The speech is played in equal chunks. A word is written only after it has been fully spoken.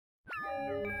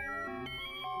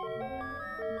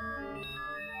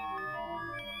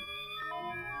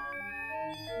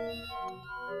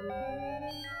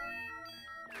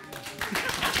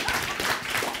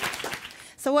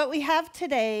So what we have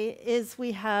today is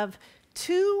we have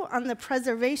 2 on the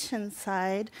preservation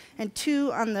side and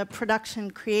 2 on the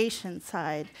production creation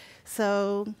side.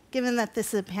 So given that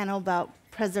this is a panel about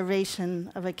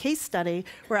preservation of a case study,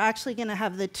 we're actually going to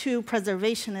have the 2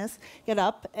 preservationists get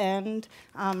up and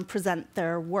present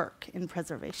their work in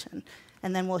preservation.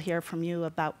 And then we'll hear from you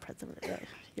about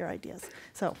your ideas.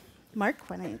 So Marc,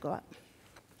 why don't you go up?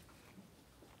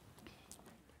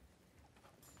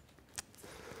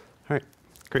 All right,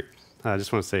 great. I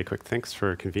just want to say a quick thanks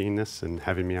for convening this and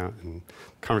having me out. And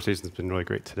the conversation's been really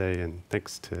great today. And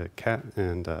thanks to Kat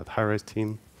and the HIGHRISE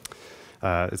team.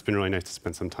 It's been really nice to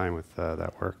spend some time with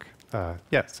that work.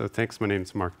 Yeah, so thanks. My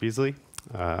name's Marc Beasley.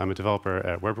 I'm a developer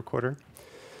at Web Recorder,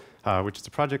 which is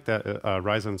a project that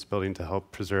Rhizome's building to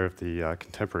help preserve the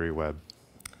contemporary web.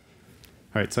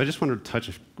 All right, so I just wanted to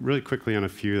touch really quickly on a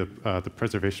few of the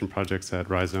preservation projects at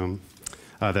Rhizome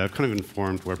that have kind of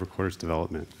informed Web Recorder's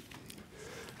development.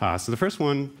 So the first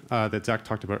one that Zach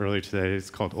talked about earlier today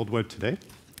is called Old Web Today.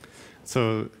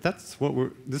 So that's what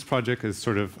this project is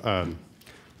sort of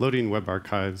loading web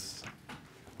archives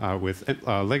with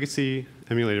legacy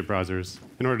emulated browsers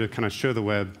in order to kind of show the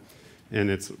web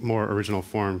in its more original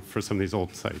form for some of these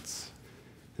old sites.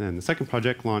 And the second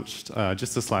project launched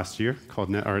just this last year called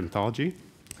NetArt Anthology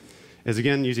is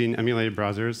again using emulated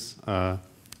browsers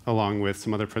along with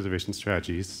some other preservation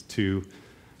strategies to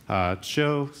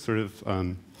show sort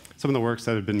of some of the works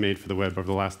that have been made for the web over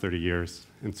the last 30 years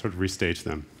and sort of restage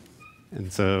them.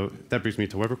 And so that brings me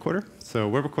to Web Recorder. So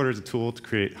Web Recorder is a tool to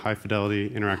create high-fidelity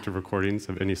interactive recordings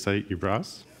of any site you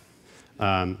browse.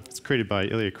 It's created by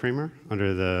Ilya Kramer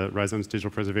under the Rhizome's digital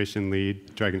preservation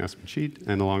lead, Dragan Espenshid,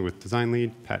 and along with design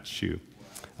lead, Pat Shu.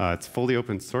 It's fully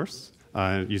open source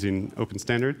using open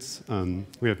standards.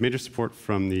 We have major support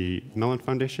from the Mellon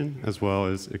Foundation, as well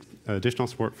as additional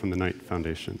support from the Knight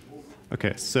Foundation.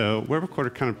 OK, so Web Recorder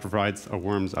kind of provides a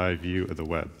worm's eye view of the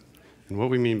web. And what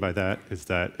we mean by that is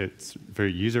that it's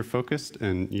very user-focused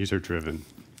and user-driven.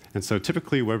 And so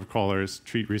typically, web crawlers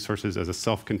treat resources as a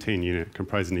self-contained unit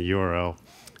comprising a URL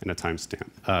and a timestamp.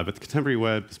 But the contemporary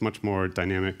web is much more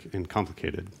dynamic and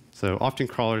complicated. So often,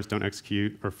 crawlers don't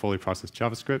execute or fully process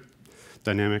JavaScript,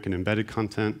 dynamic and embedded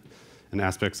content, and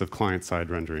aspects of client-side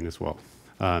rendering as well.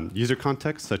 User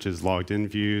context, such as logged-in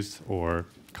views or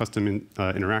custom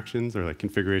interactions or like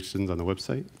configurations on the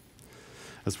website,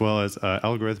 as well as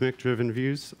algorithmic-driven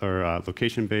views or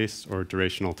location-based or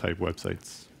durational type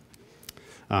websites.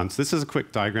 So this is a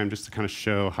quick diagram just to kind of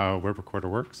show how Web Recorder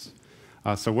works.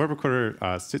 So Web Recorder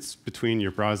sits between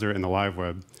your browser and the live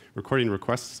web, recording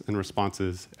requests and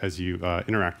responses as you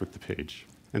interact with the page.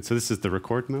 And so this is the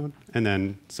record mode. And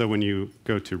then, so when you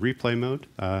go to replay mode,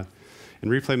 in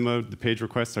replay mode, the page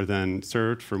requests are then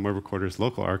served from Web Recorder's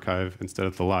local archive instead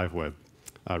of the live web,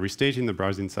 restaging the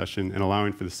browsing session and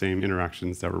allowing for the same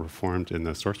interactions that were performed in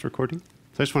the source recording.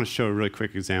 So I just want to show a really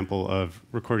quick example of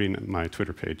recording my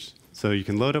Twitter page. So you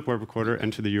can load up Web Recorder,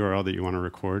 enter the URL that you want to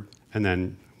record, and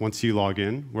then once you log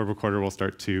in, Web Recorder will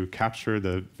start to capture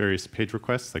the various page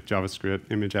requests like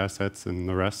JavaScript, image assets, and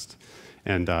the rest.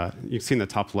 And you can see in the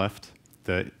top left,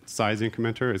 the size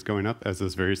incrementer is going up as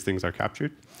those various things are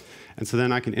captured. And so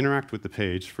then I can interact with the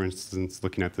page, for instance,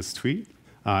 looking at this tweet,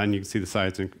 and you can see the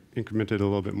size incremented a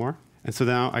little bit more. And so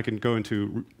now I can go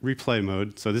into replay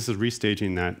mode. So this is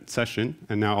restaging that session,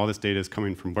 and now all this data is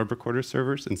coming from Web Recorder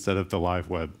servers instead of the live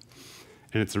web.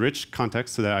 And it's a rich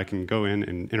context so that I can go in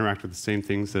and interact with the same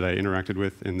things that I interacted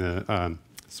with in the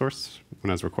source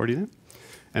when I was recording it.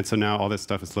 And so now all this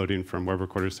stuff is loading from Web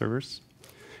Recorder servers.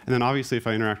 And then obviously, if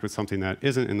I interact with something that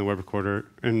isn't in the Web Recorder,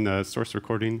 in the source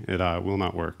recording, it will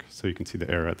not work. So you can see the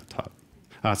error at the top.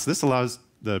 So this allows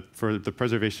for the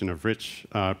preservation of rich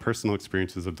personal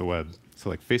experiences of the web. So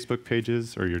like Facebook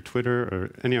pages or your Twitter or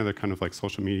any other kind of like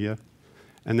social media.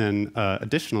 And then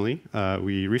additionally,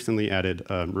 we recently added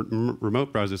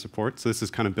remote browser support. So this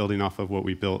is kind of building off of what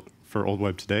we built for Old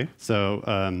Web Today.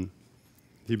 So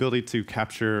the ability to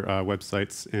capture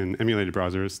websites in emulated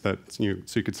browsers that so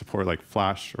you could support like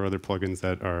Flash or other plugins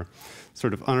that are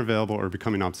sort of unavailable or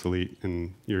becoming obsolete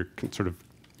in your sort of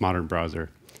modern browser.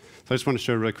 So I just want to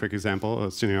show a really quick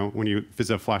example. So, when you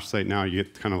visit a Flash site now, you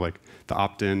get kind of like the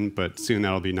opt-in, but soon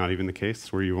that'll be not even the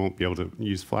case where you won't be able to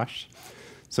use Flash.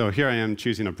 So here I am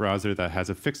choosing a browser that has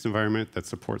a fixed environment that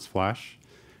supports Flash.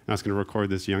 And I was going to record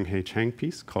this Young-Hae Chang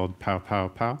piece called Pow Pow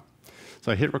Pow.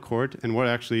 So I hit record, and what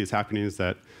actually is happening is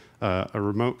that a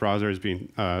remote browser is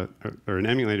being, or an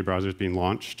emulated browser is being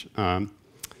launched, and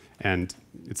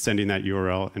it's sending that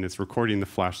URL, and it's recording the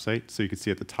Flash site. So you can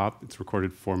see at the top, it's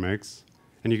recorded 4 megs.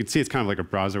 And you can see it's kind of like a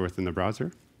browser within the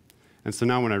browser. And so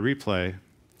now when I replay,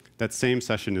 that same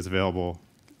session is available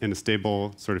in a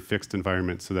stable, sort of fixed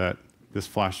environment so that this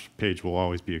Flash page will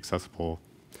always be accessible.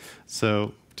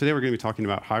 So today we're going to be talking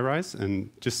about HIGHRISE and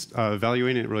just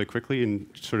evaluating it really quickly and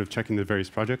sort of checking the various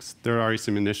projects. There are already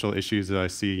some initial issues that I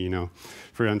see,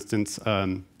 for instance,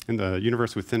 in the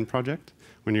Universe Within project,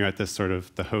 when you're at this sort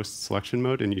of the host selection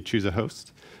mode and you choose a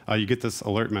host, you get this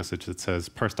alert message that says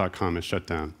parse.com is shut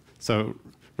down. So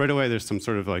right away, there's some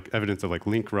sort of like evidence of like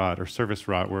link rot or service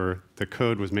rot where the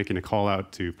code was making a call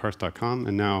out to parse.com,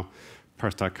 and now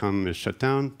parse.com is shut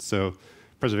down. So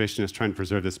preservationists trying to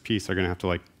preserve this piece are going to have to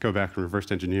like go back and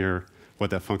reverse engineer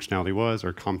what that functionality was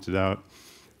or comment it out.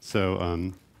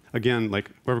 So again,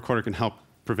 like Web Recorder can help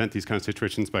prevent these kind of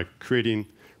situations by creating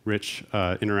rich,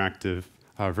 interactive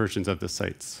versions of the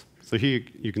sites. So here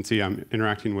you can see I'm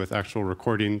interacting with actual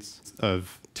recordings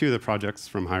of 2 of the projects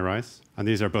from HIGHRISE. And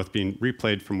these are both being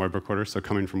replayed from Web Recorder, so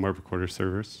coming from Web Recorder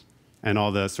servers. And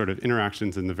all the sort of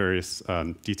interactions and the various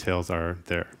details are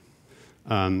there.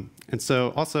 And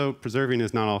so also preserving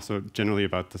is not also generally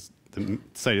about the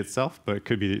site itself, but it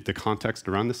could be the context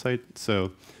around the site.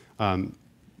 So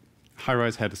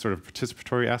HIGHRISE had a sort of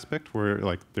participatory aspect where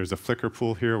like there's a Flickr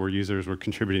pool here where users were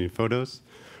contributing photos.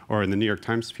 Or in the New York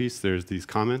Times piece, there's these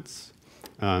comments.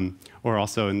 Or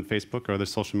also in Facebook or other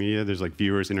social media, there's like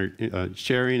viewers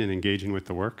sharing and engaging with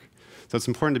the work. So it's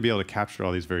important to be able to capture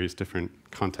all these various different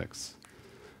contexts.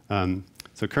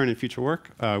 So current and future work,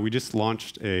 we just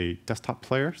launched a desktop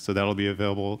player, so that'll be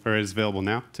available, or is available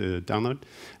now to download.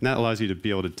 And that allows you to be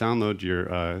able to download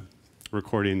your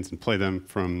recordings and play them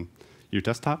from your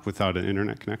desktop without an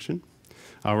internet connection.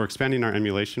 We're expanding our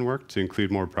emulation work to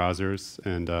include more browsers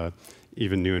and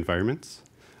even new environments.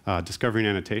 Discovering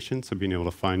annotations, so being able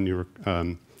to find new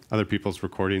other people's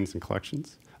recordings and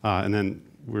collections. And then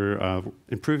we're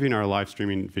improving our live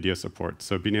streaming video support,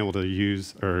 so being able to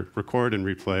use or record and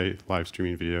replay live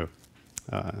streaming video.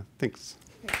 Thanks.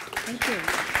 Thank you.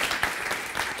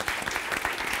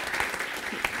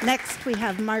 Next, we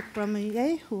have Marc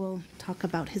Bramoullé, who will talk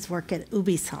about his work at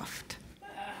Ubisoft.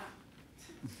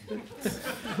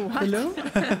 Hello.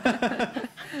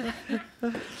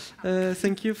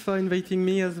 Thank you for inviting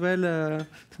me as well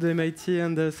to the MIT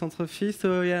and the Centre Phi.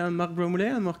 So yeah, I'm Marc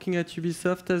Bramoullé. I'm working at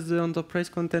Ubisoft as the enterprise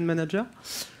content manager.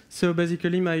 So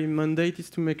basically, my mandate is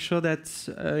to make sure that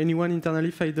anyone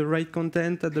internally finds the right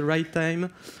content at the right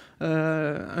time.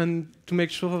 And to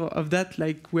make sure of that,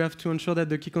 like we have to ensure that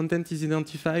the key content is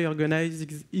identified,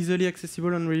 organized, easily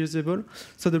accessible, and reusable.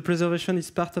 So the preservation is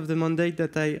part of the mandate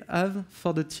that I have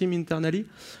for the team internally.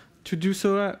 To do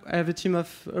so, I have a team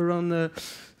of around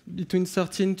between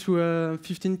 13 to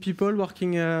 15 people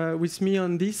working with me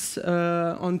on this,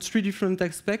 on 3 different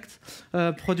aspects.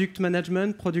 Product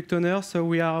management, product owner, so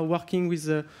we are working with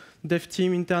the dev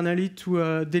team internally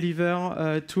to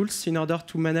deliver tools in order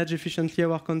to manage efficiently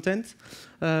our content.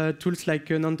 Tools like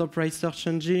an enterprise search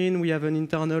engine, we have an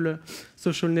internal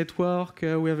social network,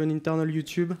 we have an internal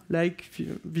YouTube-like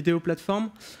video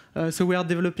platform. So we are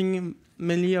developing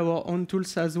mainly our own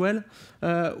tools as well.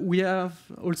 We have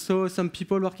also some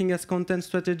people working as content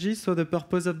strategists, so the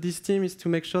purpose of this team is to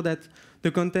make sure that the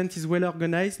content is well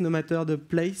organized, no matter the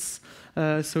place,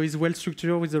 so it's well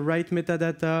structured with the right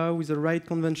metadata, with the right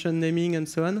convention naming, and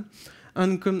so on.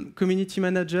 And community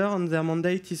manager, and their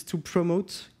mandate is to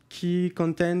promote key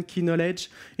content, key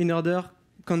knowledge, in order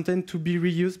content to be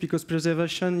reused, because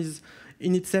preservation is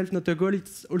in itself not a goal,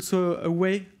 it's also a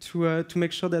way to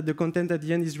make sure that the content at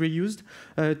the end is reused,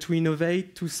 to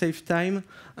innovate, to save time,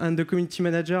 and the community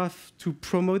manager has to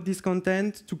promote this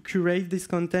content, to curate this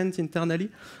content internally,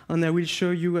 and I will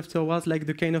show you afterwards like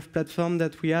the kind of platform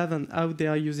that we have and how they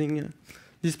are using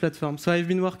this platform. So I've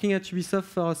been working at Ubisoft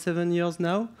for 7 years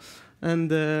now,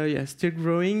 and yeah, still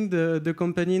growing. The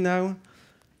company now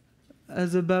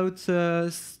has about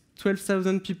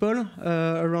 12,000 people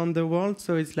around the world,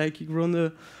 so it's like we've grown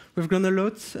a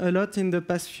lot in the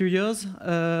past few years.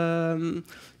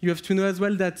 You have to know as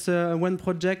well that one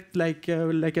project like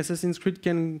Assassin's Creed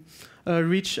can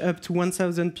reach up to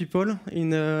 1,000 people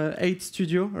in around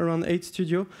 8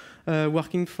 studios,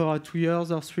 working for 2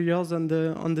 years or 3 years on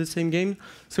the same game.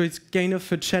 So it's kind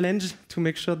of a challenge to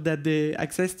make sure that they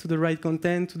access to the right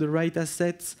content, to the right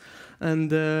assets.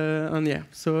 And yeah,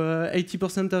 so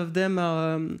 80% of them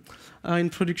are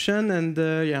in production, and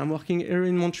yeah, I'm working here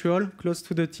in Montreal, close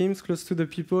to the teams, close to the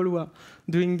people who are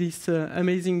doing these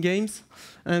amazing games.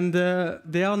 And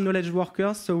they are knowledge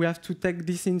workers, so we have to take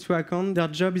this into account. Their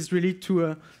job is really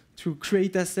to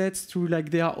create assets,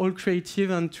 they are all creative,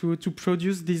 and to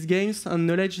produce these games, and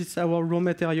knowledge is our raw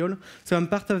material. So I'm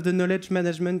part of the knowledge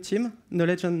management team,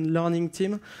 knowledge and learning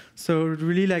team. So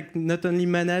really not only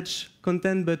manage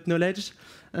content, but knowledge.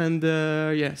 And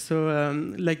yeah, so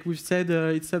like we've said,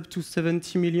 it's up to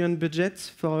 70 million budget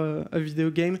for a video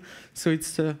game. So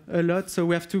it's a lot. So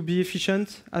we have to be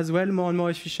efficient as well, more and more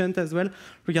efficient as well,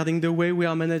 regarding the way we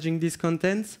are managing this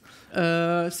content.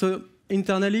 So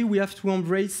internally, we have to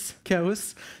embrace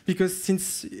chaos, because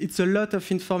since it's a lot of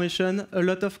information, a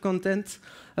lot of content,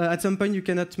 at some point you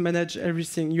cannot manage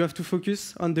everything. You have to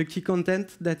focus on the key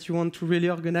content that you want to really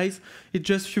organize. It's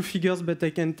just few figures, but I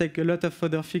can take a lot of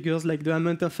other figures, like the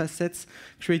amount of assets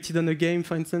created on a game.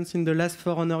 For instance, in the last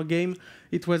For Honor game,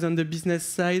 it was on the business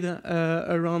side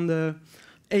around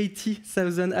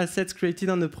 80,000 assets created.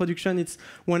 On the production, it's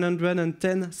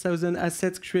 110,000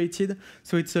 assets created.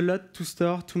 So it's a lot to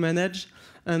store, to manage.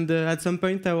 And at some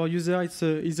point, our user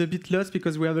is a bit lost,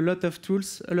 because we have a lot of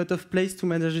tools, a lot of places to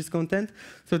manage this content.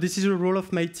 So this is the role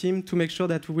of my team, to make sure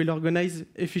that we will organize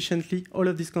efficiently all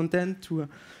of this content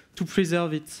to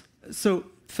preserve it. So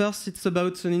first, it's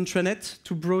about an intranet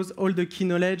to browse all the key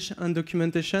knowledge and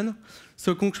documentation.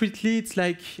 So concretely, it's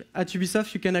like at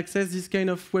Ubisoft, you can access this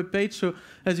kind of web page. So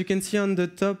as you can see on the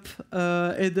top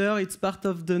header, it's part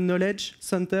of the knowledge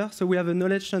center. So we have a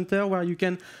knowledge center where you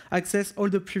can access all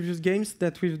the previous games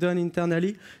that we've done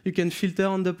internally. You can filter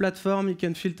on the platform, you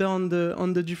can filter on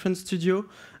the different studio,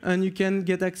 and you can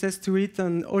get access to it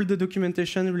and all the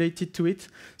documentation related to it.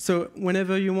 So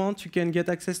whenever you want, you can get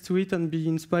access to it and be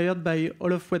inspired by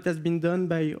all of what has been done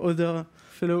by other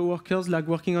fellow workers, like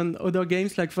working on other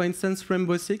games, like for instance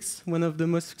Rainbow Six, one of the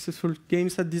most successful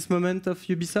games at this moment of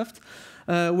Ubisoft,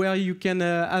 where you can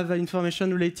have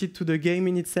information related to the game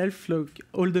in itself, like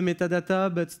all the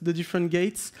metadata, but the different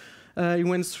gates. It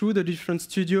went through the different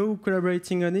studios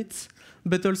collaborating on it.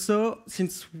 But also,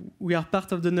 since we are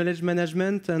part of the knowledge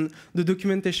management and the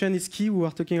documentation is key, we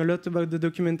are talking a lot about the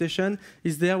documentation,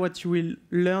 is there what you will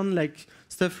learn, like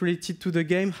stuff related to the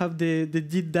game, how they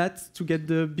did that to get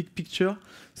the big picture.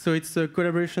 So it's a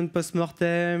collaboration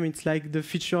post-mortem, it's like the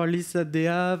feature list that they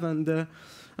have,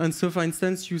 and so, for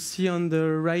instance, you see on the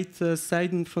right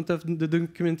side in front of the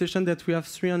documentation that we have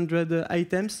 300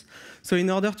 items. So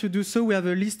in order to do so, we have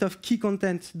a list of key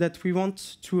content that we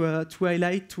want to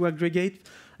highlight, to aggregate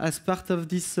as part of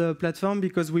this platform,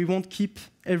 because we won't keep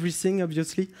everything,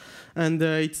 obviously. And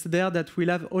it's there that we'll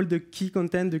have all the key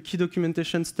content, the key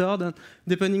documentation stored. And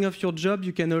depending on your job,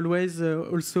 you can always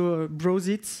also browse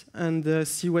it and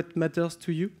see what matters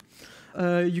to you.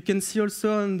 You can see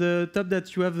also on the top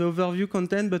that you have the overview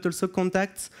content, but also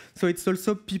contacts. So it's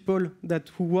also people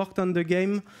who worked on the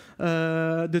game,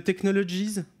 the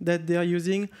technologies that they're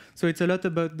using. So it's a lot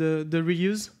about the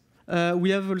reuse. We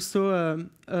have also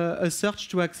a search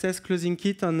to access closing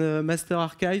kit on the master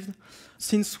archive.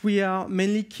 Since we are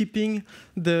mainly keeping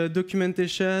the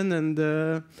documentation and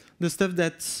the stuff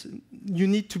that you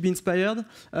need to be inspired,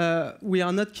 we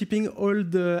are not keeping all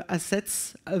the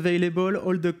assets available,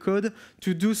 all the code.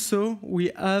 To do so,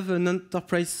 we have an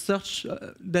enterprise search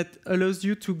that allows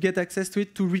you to get access to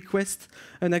it, to request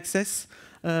an access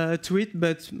to it,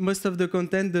 but most of the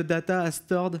content, the data is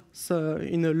stored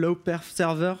in a low perf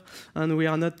server, and we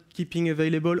are not keeping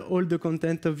available all the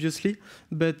content, obviously,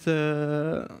 but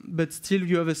still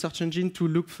you have a search engine to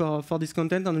look for this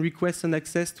content and request an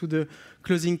access to the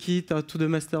closing kit or to the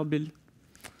master build.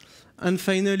 And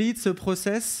finally, it's a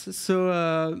process.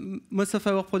 So most of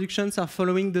our productions are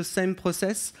following the same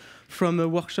process, from a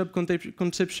workshop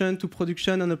conception to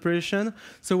production and operation.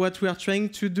 So what we are trying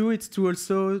to do is to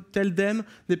also tell them,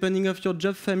 depending on your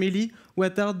job family,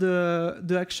 what are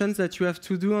the actions that you have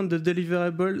to do on the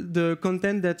deliverable, the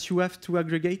content that you have to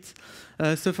aggregate.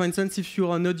 So for instance, if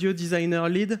you're an audio designer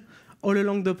lead, all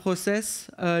along the process,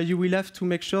 you will have to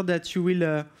make sure that you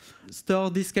will store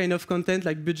this kind of content,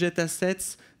 like budget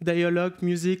assets, dialogue,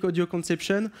 music, audio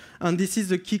conception. And this is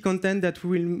the key content that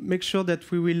we will make sure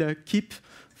that we will keep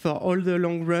for all the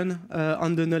long run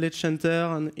on the knowledge center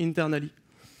and internally.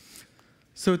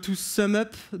 So to sum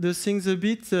up the things a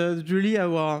bit, really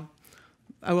our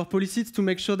policy is to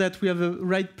make sure that we have a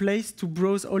right place to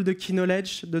browse all the key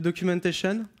knowledge, the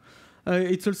documentation.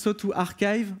 It's also to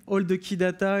archive all the key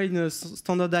data in a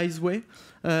standardized way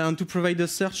and to provide a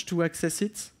search to access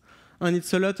it. And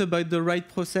it's a lot about the right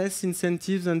process,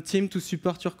 incentives, and team to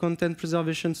support your content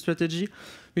preservation strategy.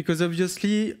 Because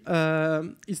obviously,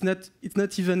 it's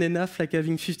not even enough, like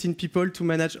having 15 people to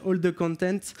manage all the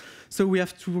content. So we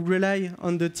have to rely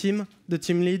on the team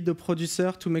lead, the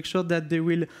producer, to make sure that they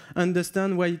will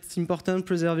understand why it's important,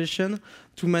 preservation,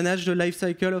 to manage the life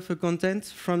cycle of a content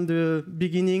from the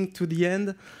beginning to the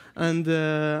end. And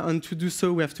to do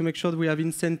so, we have to make sure that we have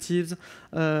incentives,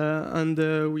 and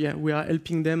we are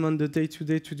helping them on the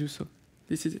day-to-day to do so.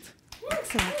 This is it.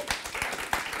 Excellent.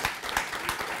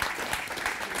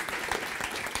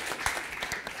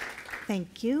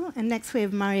 Thank you. And next we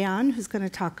have Marianne, who's going to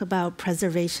talk about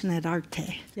preservation at ARTE.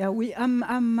 Yeah,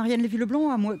 I'm Marianne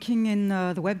Lévy-Leblond. I'm working in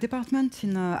the web department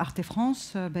in ARTE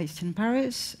France, based in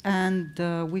Paris. And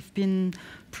we've been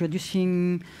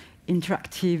producing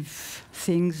interactive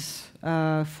things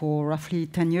for roughly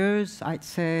 10 years. I'd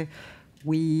say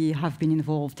we have been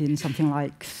involved in something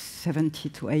like 70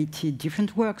 to 80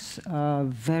 different works,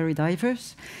 very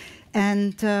diverse.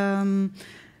 And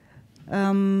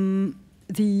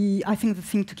I think the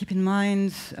thing to keep in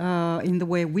mind in the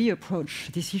way we approach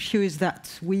this issue is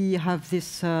that we have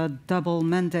this double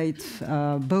mandate,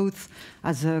 both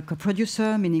as a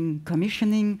co-producer, meaning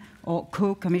commissioning, or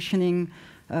co-commissioning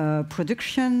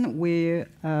production. We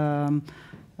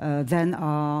then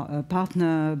are a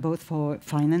partner both for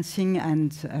financing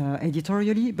and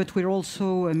editorially, but we're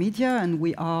also a media, and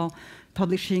we are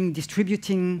publishing,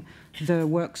 distributing the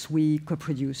works we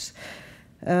co-produce.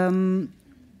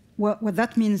 What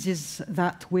that means is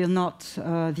that we're not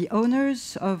the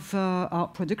owners of our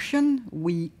production.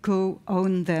 We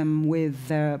co-own them with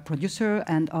the producer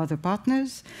and other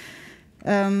partners.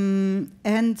 And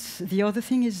the other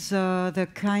thing is the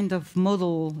kind of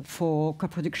model for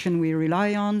co-production we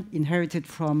rely on, inherited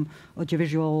from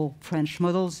audiovisual French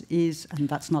models, is, and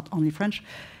that's not only French,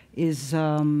 is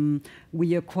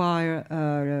we acquire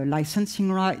a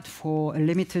licensing right for a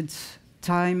limited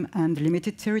time and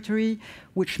limited territory,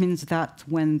 which means that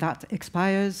when that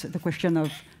expires, the question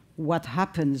of what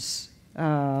happens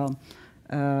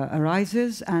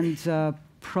arises, and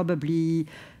probably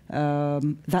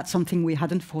that's something we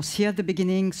hadn't foreseen at the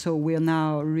beginning, so we're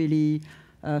now really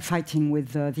fighting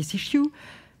with this issue.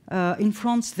 In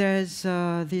France, there's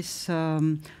this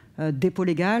dépôt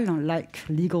légal, like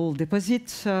legal deposit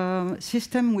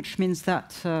system, which means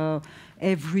that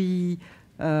every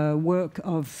work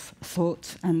of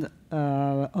thought and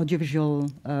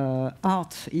audiovisual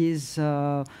art is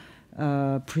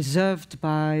preserved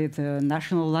by the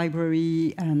National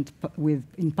Library and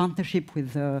in partnership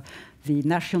with the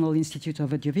National Institute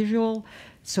of Audiovisual.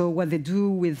 So what they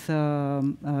do with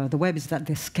the web is that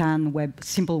they scan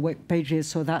simple web pages,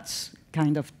 so that's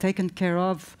kind of taken care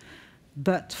of,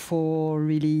 but for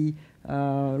really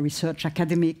research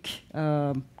academic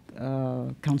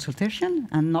consultation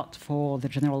and not for the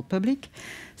general public.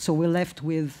 So we're left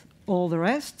with all the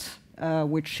rest,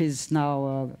 which is now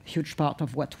a huge part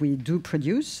of what we do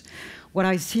produce. What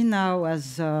I see now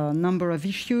as a number of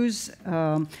issues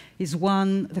is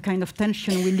one, the kind of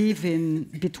tension we live in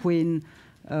between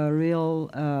real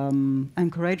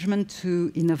encouragement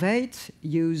to innovate,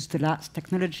 use the last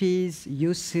technologies,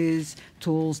 uses,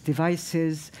 tools,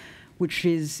 devices, which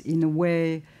is in a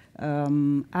way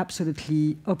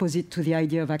absolutely opposite to the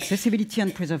idea of accessibility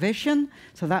and preservation.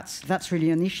 So that's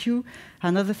really an issue.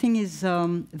 Another thing is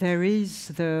there is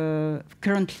the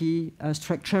currently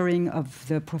structuring of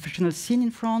the professional scene in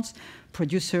France.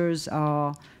 Producers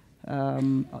are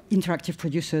interactive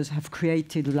producers have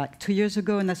created like 2 years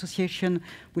ago an association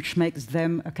which makes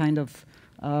them a kind of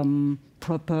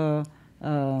proper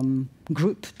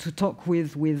group to talk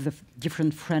with the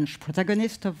different French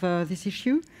protagonists of this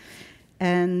issue.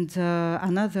 And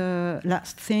another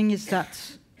last thing is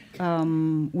that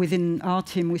within our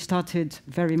team, we started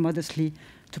very modestly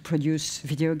to produce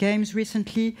video games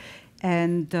recently.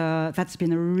 And that's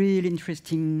been a really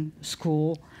interesting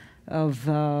school of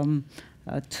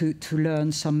to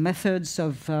learn some methods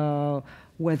of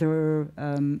whether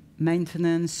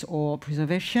maintenance or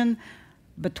preservation.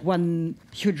 But one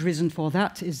huge reason for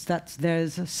that is that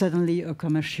there's suddenly a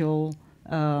commercial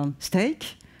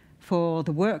stake for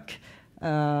the work.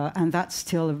 And that's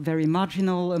still very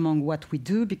marginal among what we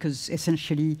do, because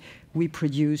essentially we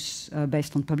produce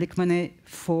based on public money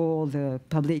for the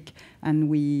public, and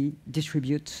we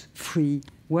distribute free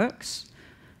works.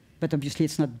 But obviously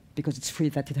it's not because it's free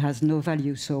that it has no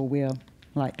value, so we're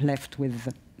like left with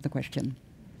the question.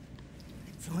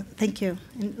 Excellent, thank you.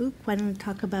 And Hugues, why don't we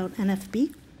talk about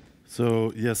NFB?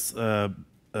 So yes,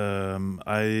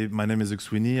 my name is Hugues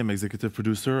Sweeney. I'm executive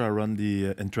producer. I run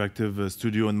the interactive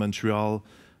studio in Montreal.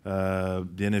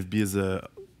 The NFB is a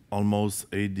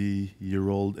almost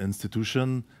 80-year-old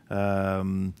institution.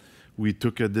 We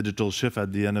took a digital shift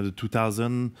at the end of the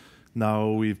 2000s.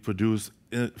 Now we've produced,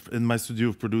 in my studio,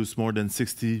 we've produced more than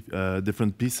 60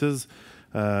 different pieces.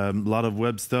 A lot of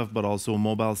web stuff, but also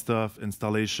mobile stuff,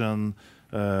 installation.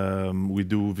 We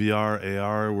do VR,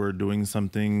 AR. We're doing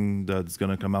something that's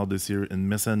going to come out this year in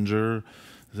Messenger.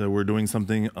 So we're doing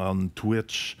something on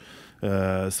Twitch.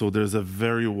 So there's a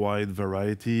very wide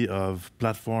variety of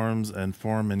platforms and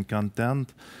form and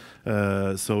content.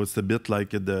 So it's a bit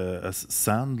like a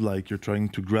sand, like you're trying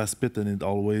to grasp it and it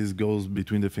always goes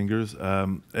between the fingers.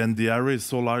 And the array is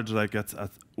so large, like at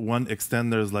one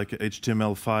extent there's like a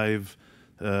HTML5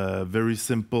 very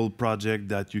simple project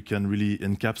that you can really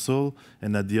encapsulate.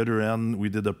 And at the other end, we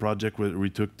did a project where we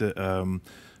took the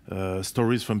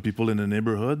stories from people in the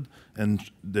neighborhood and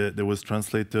they was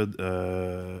translated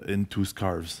into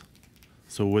scarves.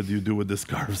 So what do you do with the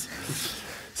scarves?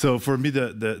 So for me,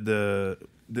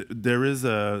 there is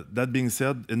that being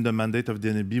said, in the mandate of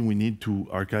the NAB, we need to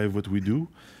archive what we do.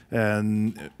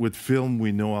 And with film,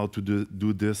 we know how to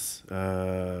do this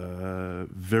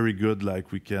very good.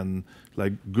 Like we can,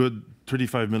 like good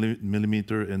 35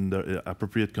 millimeter in the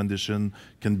appropriate condition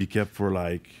can be kept for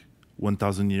like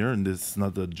 1,000 years, and this is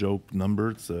not a joke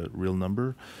number, it's a real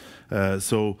number.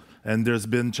 And there's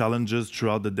been challenges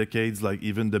throughout the decades, like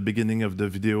even the beginning of the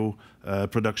video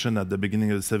production at the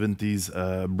beginning of the 70s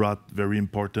brought very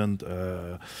important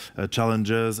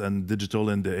challenges, and digital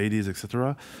in the 80s,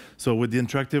 etc. So with the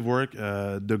interactive work,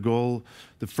 the goal,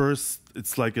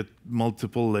 it's like a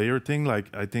multiple layer thing. Like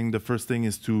I think the first thing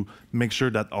is to make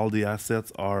sure that all the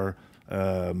assets are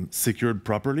secured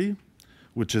properly,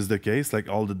 which is the case, like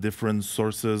all the different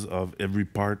sources of every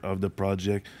part of the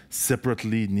project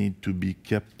separately need to be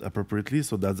kept appropriately.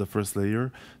 So that's the first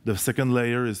layer. The second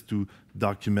layer is to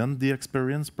document the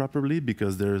experience properly,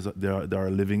 because there are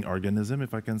living organism,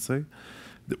 if I can say,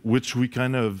 which we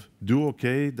kind of do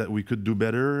okay, that we could do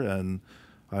better. And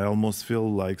I almost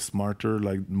feel like smarter,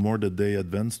 like more the day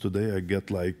advance today, I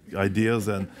get like ideas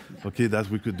and okay, that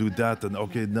we could do that, and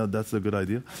okay, no, that's a good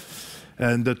idea.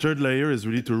 And the third layer is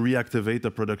really to reactivate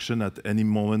a production at any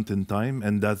moment in time,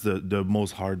 and that's the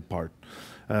most hard part.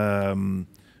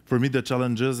 For me, the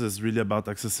challenges is really about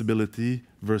accessibility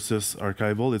versus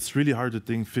archival. It's really hard to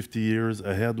think 50 years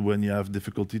ahead when you have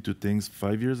difficulty to think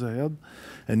 5 years ahead.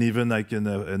 And even like in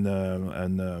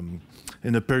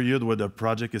a period where the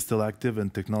project is still active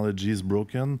and technology is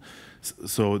broken,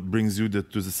 so it brings you to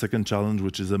the second challenge,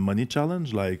 which is a money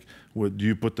challenge. Like, do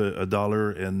you put a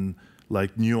dollar in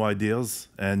like new ideas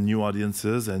and new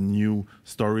audiences and new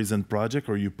stories and projects,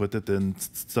 or you put it in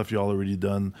stuff you already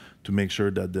done to make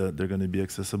sure that they're going to be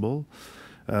accessible?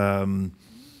 And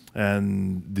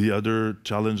the other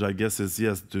challenge, I guess, is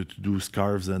yes, to do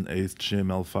scarves and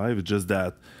HTML5. It's just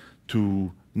that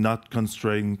to not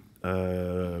constrain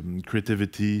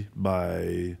creativity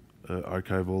by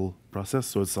archival process.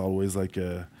 So it's always like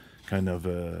a kind of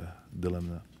a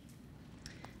dilemma.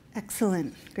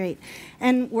 Excellent, great.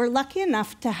 And we're lucky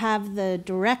enough to have the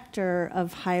director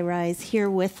of HIGHRISE here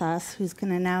with us, who's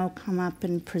going to now come up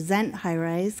and present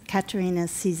HIGHRISE, Katerina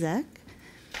Cizek.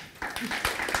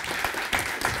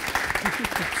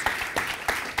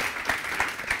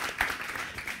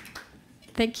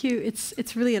 Thank you.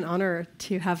 It's really an honor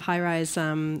to have HIGHRISE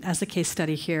as a case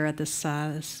study here at this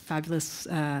fabulous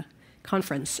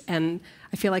conference, and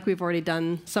I feel like we've already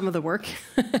done some of the work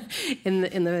in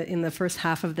the first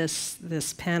half of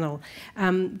this panel.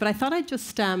 But I thought I'd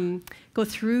just go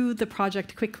through the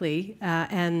project quickly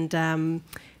and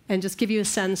just give you a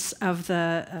sense of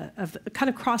the kind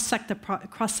of cross-sect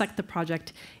the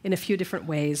project in a few different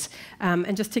ways.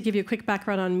 And just to give you a quick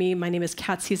background on me, my name is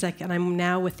Kat Cizek, and I'm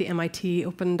now with the MIT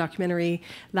Open Documentary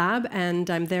Lab, and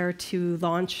I'm there to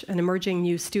launch an emerging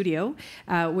new studio,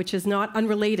 which is not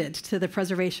unrelated to the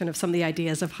preservation of some of the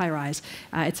ideas of HIGHRISE.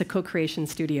 It's a co-creation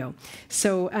studio.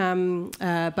 So,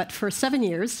 but for 7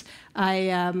 years,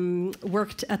 I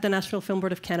worked at the National Film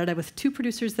Board of Canada with two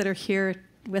producers that are here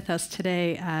with us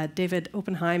today, David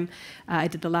Oppenheim, I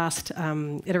did the last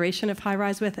iteration of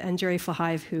HIGHRISE with, and Jerry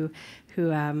Flahive, who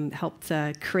helped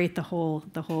create the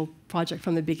whole project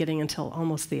from the beginning until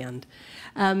almost the end.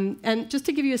 And just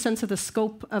to give you a sense of the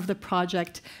scope of the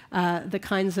project, the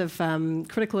kinds of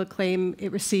critical acclaim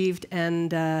it received, and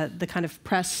the kind of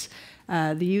press,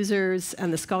 the users,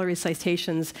 and the scholarly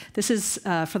citations. This is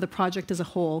for the project as a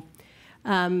whole.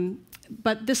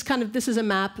 But this is a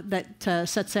map that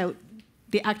sets out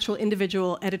the actual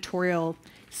individual editorial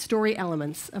story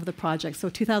elements of the project. So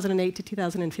 2008 to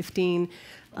 2015,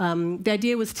 the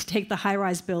idea was to take the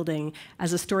HIGHRISE building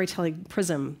as a storytelling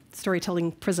prism for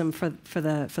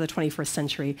the 21st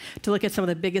century, to look at some of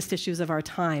the biggest issues of our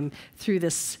time through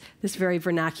this very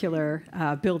vernacular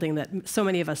building that so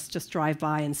many of us just drive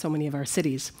by in so many of our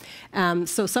cities.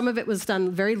 So some of it was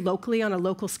done very locally on a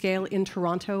local scale in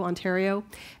Toronto, Ontario,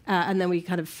 and then we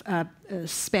kind of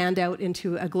spanned out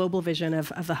into a global vision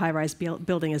of the HIGHRISE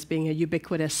building as being a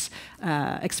ubiquitous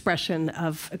expression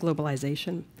of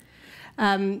globalization.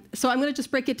 So I'm going to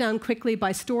just break it down quickly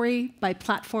by story, by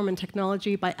platform and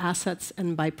technology, by assets,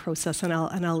 and by process. And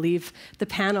I'll leave the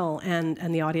panel and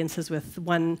the audiences with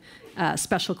one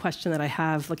special question that I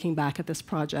have looking back at this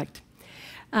project.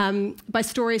 By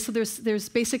story, so there's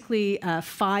basically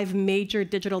 5 major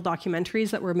digital documentaries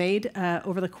that were made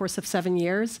over the course of 7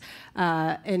 years,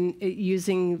 and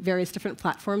using various different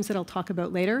platforms that I'll talk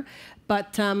about later.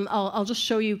 But I'll just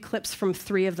show you clips from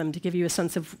 3 of them to give you a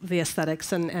sense of the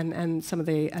aesthetics and some of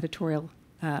the editorial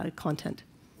content.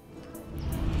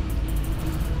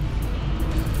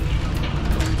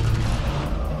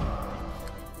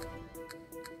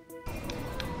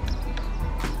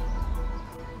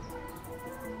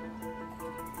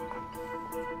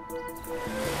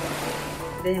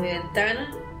 Desde mi ventana,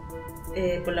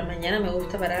 por la mañana me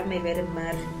gusta pararme y ver el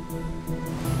mar.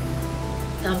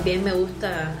 También me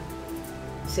gusta,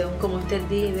 según como esté el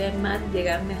día y ver el mar,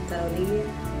 llegarme hasta Bolivia.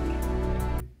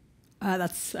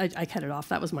 I cut it off.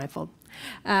 That was my fault.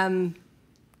 The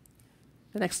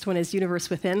next one is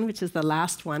Universe Within, which is the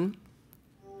last one.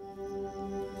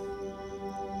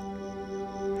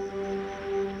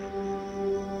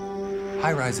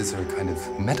 High-rises are a kind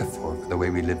of metaphor for the way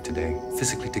we live today,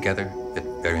 physically together, yet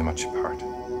very much apart.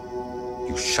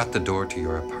 You shut the door to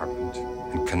your apartment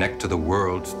and connect to the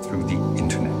world through the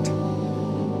internet.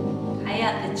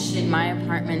 In my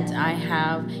apartment, I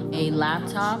have a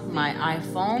laptop, my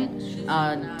iPhone,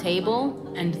 a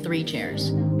table, and 3 chairs.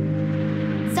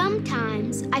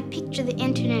 Sometimes I picture the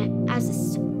internet as a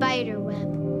spider web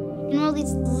and all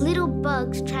these little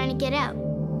bugs trying to get out.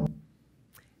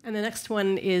 And the next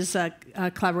one is a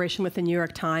collaboration with the New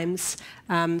York Times.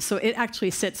 So it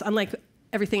actually sits, unlike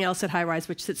everything else at HIGHRISE,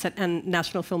 which sits at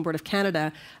National Film Board of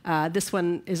Canada, this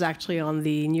one is actually on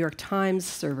the New York Times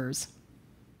servers.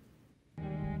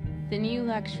 The new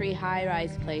luxury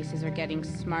high-rise places are getting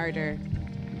smarter,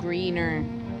 greener,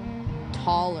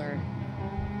 taller,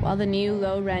 while the new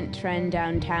low-rent trend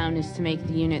downtown is to make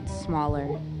the units smaller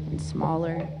and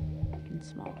smaller and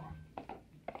smaller.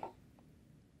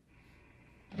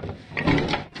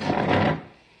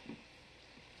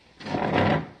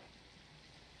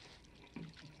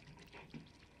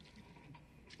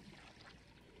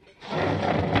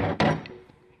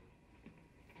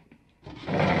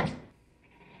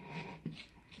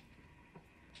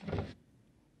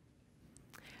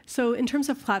 So in terms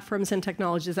of platforms and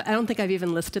technologies, I don't think I've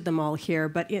even listed them all here,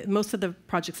 but most of the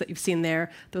projects that you've seen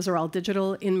there, those are all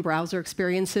digital in-browser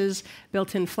experiences,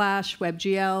 built-in Flash,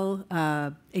 WebGL,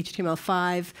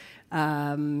 HTML5,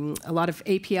 a lot of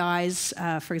APIs.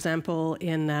 For example,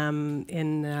 in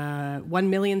 1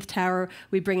 Millionth Tower,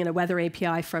 we bring in a weather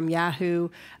API from Yahoo.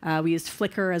 We used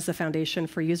Flickr as the foundation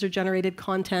for user-generated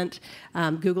content.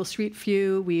 Google Street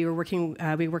View, we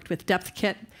worked with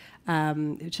DepthKit,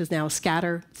 which is now a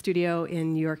Scatter studio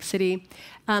in New York City.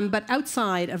 But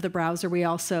outside of the browser, we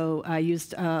also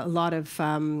used a lot of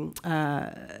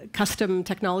custom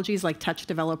technologies like Touch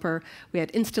Developer. We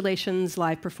had installations,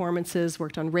 live performances,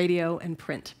 worked on radio and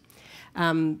print.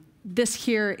 This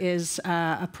here is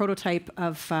a prototype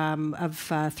of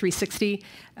 360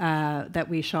 that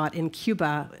we shot in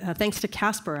Cuba, thanks to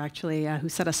Casper, actually, who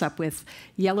set us up with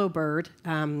Yellowbird,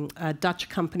 a Dutch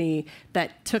company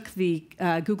that took the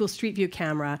Google Street View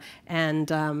camera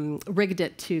and rigged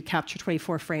it to capture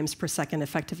 24 frames per second,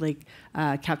 effectively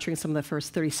capturing some of the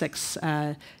first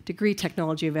 36-degree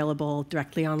technology available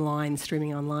directly online,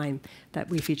 streaming online, that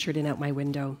we featured in Out My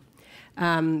Window.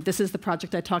 This is the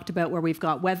project I talked about where we've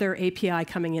got weather API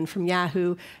coming in from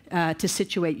Yahoo to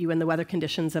situate you in the weather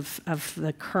conditions of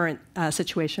the current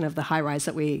situation of the high-rise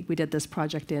that we did this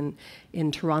project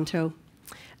in Toronto.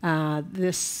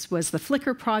 This was the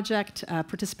Flickr project,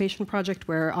 participation project,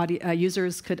 where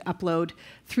users could upload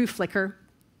through Flickr.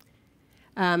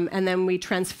 And then we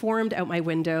transformed Out My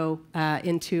Window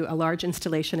into a large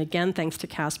installation, again, thanks to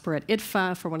Casper at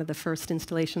IDFA for one of the first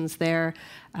installations there.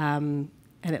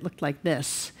 And it looked like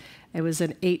this. It was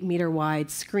an 8-meter wide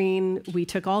screen. We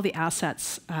took all the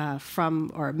assets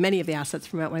or many of the assets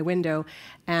from Out My Window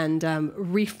and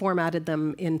reformatted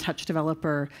them in Touch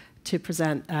Developer to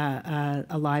present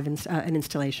an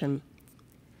installation.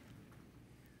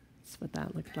 That's what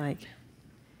that looked like.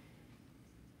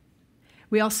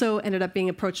 We also ended up being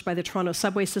approached by the Toronto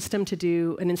subway system to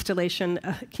do an installation,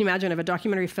 can you imagine, of a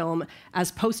documentary film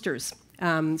as posters.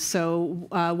 1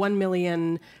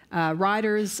 million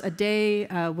riders a day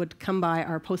would come by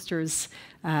our posters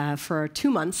for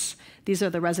 2 months. These are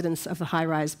the residents of the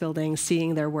high-rise building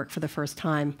seeing their work for the first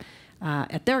time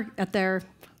at the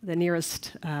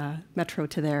nearest metro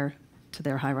to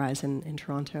their high-rise in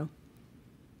Toronto.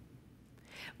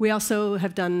 We also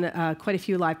have done quite a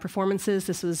few live performances.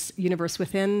 This was Universe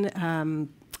Within,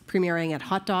 premiering at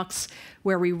Hot Docs,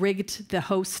 where we rigged the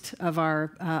host of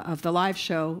the live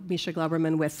show, Misha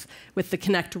Glauberman, with the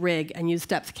Kinect rig and used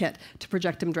DepthKit to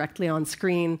project him directly on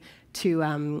screen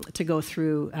to go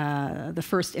through the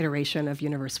first iteration of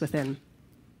Universe Within.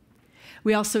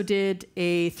 We also did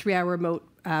a 3-hour remote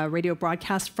radio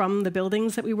broadcast from the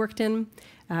buildings that we worked in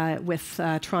with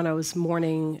Toronto's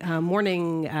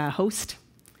morning host.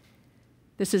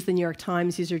 This is the New York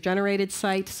Times user-generated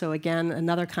site, so again,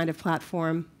 another kind of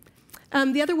platform.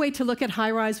 The other way to look at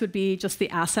HIGHRISE would be just the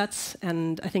assets,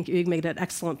 and I think Hugues made an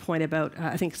excellent point about,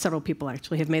 I think several people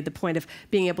actually have made the point of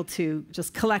being able to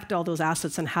just collect all those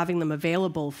assets and having them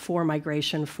available for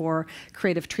migration, for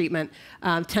creative treatment.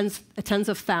 Tens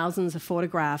of thousands of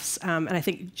photographs, and I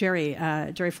think Jerry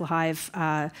Flahive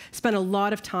spent a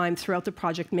lot of time throughout the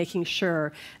project making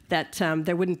sure that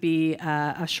there wouldn't be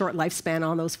a short lifespan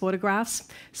on those photographs.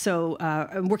 So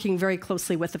I'm working very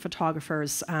closely with the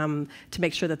photographers to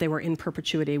make sure that they were in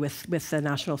perpetuity with the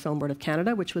National Film Board of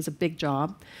Canada, which was a big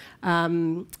job.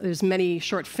 There's many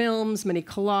short films, many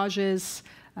collages.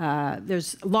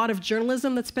 There's a lot of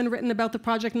journalism that's been written about the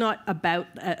project, not about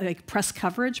like press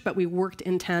coverage, but we worked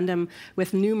in tandem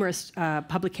with numerous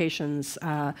publications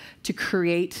to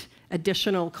create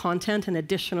additional content and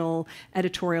additional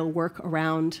editorial work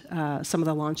around some of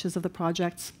the launches of the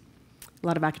projects. A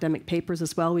lot of academic papers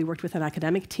as well. We worked with an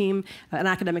academic team. An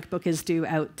academic book is due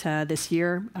out this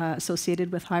year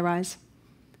associated with HIGHRISE.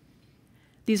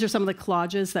 These are some of the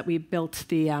collages that we built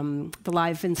the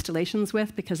live installations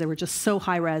with because they were just so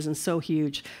high-res and so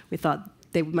huge. We thought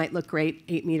they might look great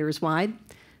 8 meters wide.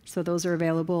 So those are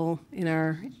available in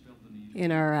our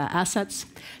assets.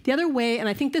 The other way, and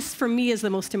I think this for me is the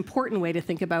most important way to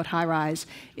think about HIGHRISE,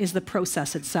 is the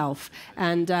process itself.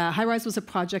 And HIGHRISE was a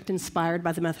project inspired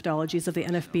by the methodologies of the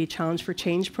NFB Challenge for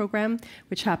Change program,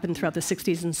 which happened throughout the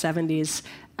 60s and 70s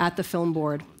at the Film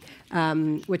Board,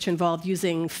 which involved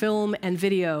using film and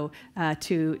video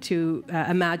to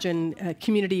imagine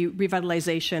community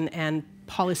revitalization and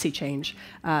policy change.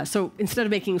 So instead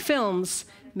of making films,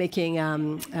 making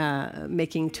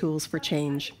tools for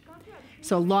change.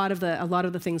 So a lot of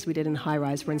the things we did in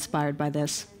HIGHRISE were inspired by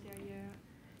this.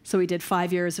 So we did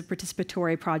 5 years of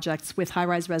participatory projects with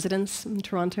HIGHRISE residents in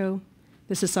Toronto.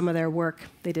 This is some of their work.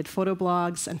 They did photo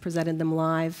blogs and presented them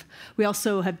live. We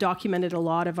also have documented a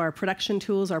lot of our production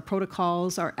tools, our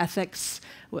protocols, our ethics.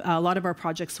 A lot of our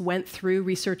projects went through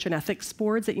research and ethics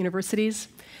boards at universities.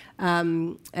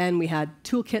 And we had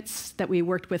toolkits that we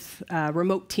worked with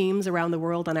remote teams around the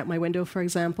world on At My Window, for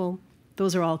example.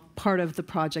 Those are all part of the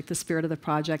project, the spirit of the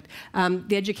project.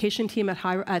 The education team at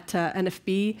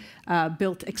NFB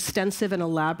built extensive and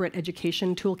elaborate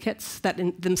education toolkits that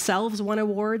themselves won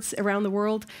awards around the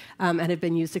world and have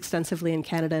been used extensively in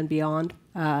Canada and beyond.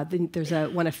 There's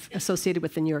one associated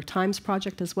with the New York Times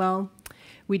project as well.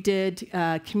 We did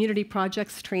community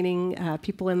projects training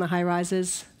people in the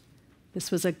HIGHRISEs.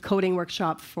 This was a coding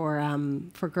workshop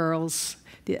for girls.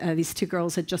 These 2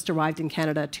 girls had just arrived in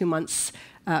Canada 2 months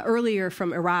earlier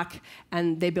from Iraq,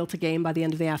 and they built a game by the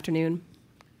end of the afternoon.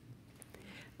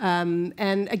 And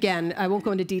again, I won't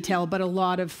go into detail, but a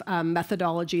lot of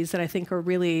methodologies that I think are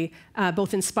really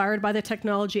both inspired by the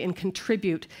technology and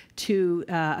contribute to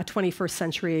a 21st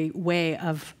century way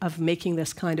of making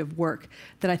this kind of work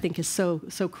that I think is so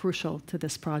crucial to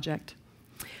this project.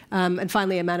 And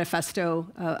finally, a manifesto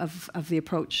of the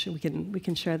approach. We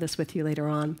can share this with you later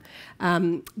on.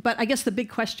 But I guess the big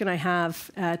question I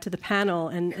have to the panel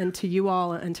and to you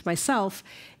all and to myself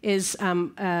is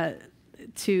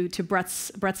to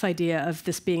Brett's idea of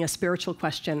this being a spiritual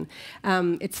question.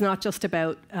 It's not just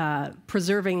about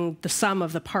preserving the sum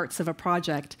of the parts of a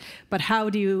project, but how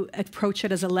do you approach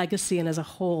it as a legacy and as a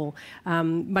whole?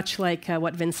 Much like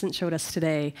what Vincent showed us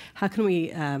today, how can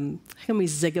we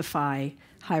zigify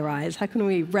HIGHRISE? How can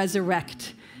we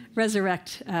resurrect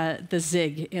the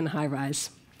zig in HIGHRISE?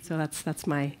 So that's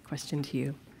my question to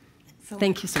you. Excellent.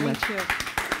 Thank you so much.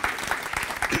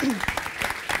 Thank you.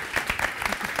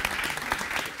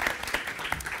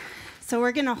 So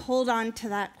we're going to hold on to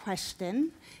that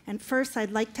question. And first,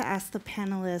 I'd like to ask the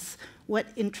panelists what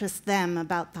interests them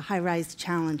about the HIGHRISE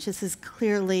Challenge. This is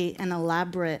clearly an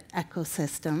elaborate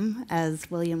ecosystem,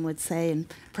 as William would say,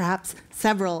 and perhaps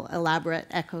several elaborate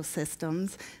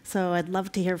ecosystems. So I'd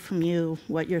love to hear from you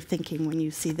what you're thinking when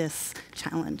you see this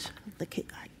challenge, the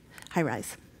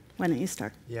HIGHRISE. Why don't you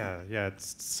start? Yeah,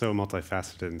 it's so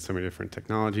multifaceted and so many different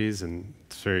technologies, and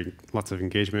it's lots of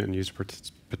engagement and user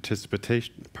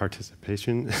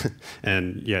participation,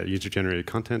 and user-generated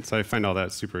content. So I find all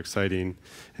that super exciting,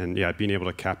 and being able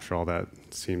to capture all that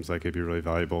seems like it'd be really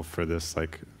valuable for this,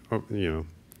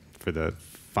 for the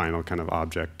final kind of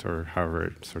object or however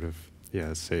it sort of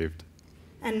is saved.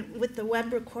 And with the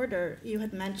web recorder, you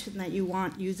had mentioned that you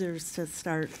want users to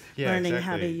start learning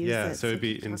how to use it. So it'd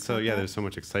be, there's so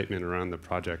much excitement around the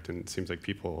project, and it seems like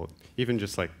people, even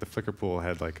just like the Flickr pool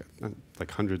had like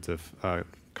hundreds of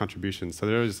contributions. So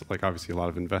there was obviously a lot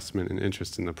of investment and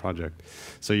interest in the project.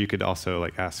 So you could also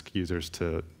ask users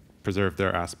to preserve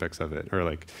their aspects of it,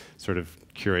 or sort of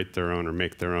curate their own or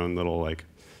make their own little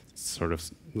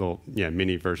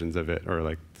mini versions of it, or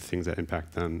the things that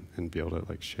impact them, and be able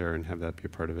to share and have that be a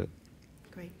part of it.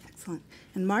 Great, excellent.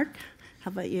 And Marc, how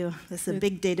about you? This is a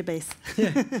big database.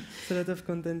 It's a lot of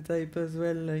content type as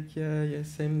well.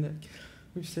 Same like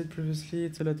we've said previously.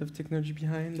 It's a lot of technology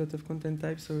behind, a lot of content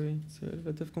type, so it's a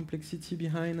lot of complexity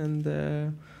behind, and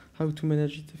how to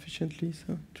manage it efficiently.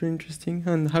 So it's really interesting,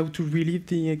 and how to relive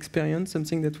the experience,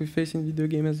 something that we face in video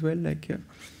game as well.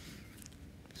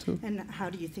 And how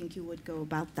do you think you would go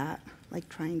about that,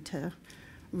 trying to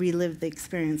relive the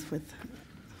experience with?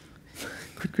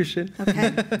 Good question.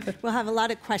 Okay. We'll have a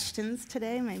lot of questions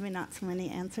today, maybe not so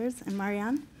many answers. And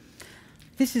Marianne?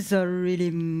 This is a really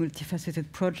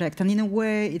multifaceted project, and in a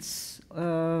way it's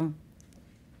kind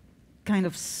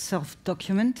of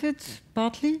self-documented,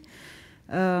 partly.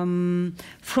 From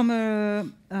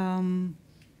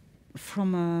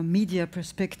a media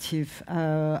perspective,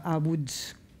 I would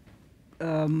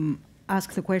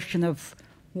ask the question of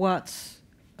what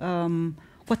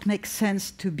makes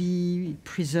sense to be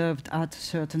preserved at a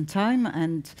certain time,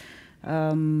 and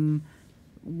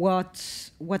what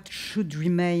should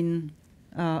remain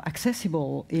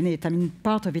accessible in it. I mean,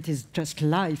 part of it is just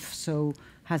life, so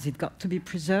has it got to be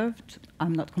preserved?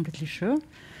 I'm not completely sure.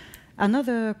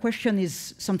 Another question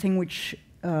is something which,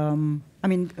 an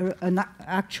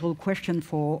actual question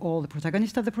for all the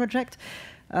protagonists of the project.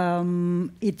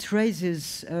 It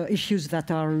raises issues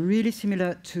that are really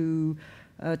similar to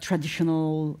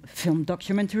traditional film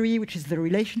documentary, which is the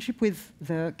relationship with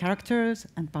the characters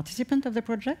and participants of the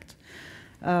project.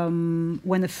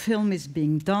 When a film is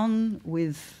being done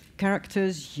with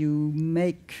characters, you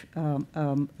make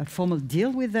a formal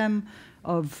deal with them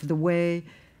of the way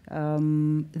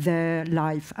their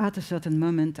life at a certain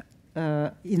moment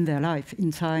in their life,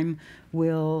 in time,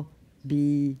 will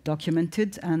be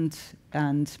documented and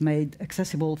made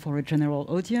accessible for a general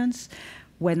audience.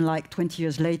 When, 20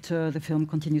 years later, the film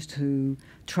continues to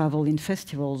travel in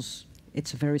festivals,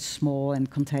 it's a very small and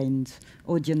contained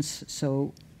audience,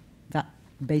 so that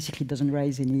basically doesn't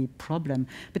raise any problem.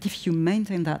 But if you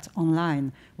maintain that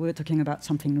online, we're talking about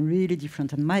something really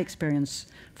different. And my experience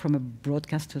from a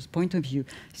broadcaster's point of view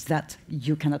is that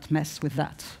you cannot mess with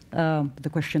that. The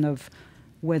question of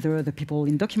whether the people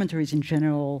in documentaries in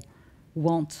general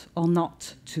want or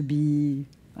not to be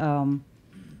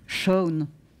shown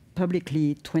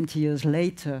publicly 20 years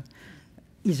later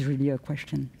is really a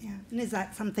question. Yeah, and is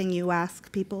that something you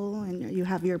ask people, and you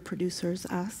have your producers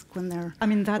ask when they're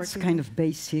that's kind of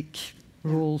basic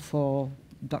rule for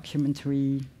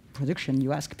documentary production.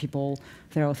 You ask people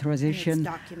their authorization. And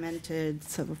it's documented,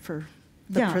 so for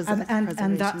the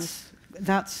and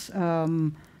that's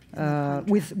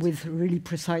with really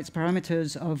precise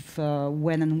parameters of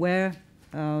when and where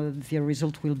the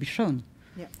result will be shown.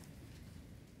 Yeah.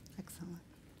 Excellent.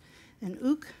 And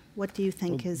Hugues, what do you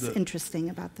think is interesting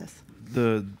about this?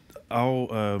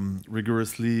 How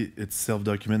rigorously it's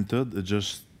self-documented. It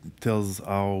just tells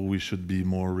how we should be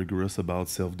more rigorous about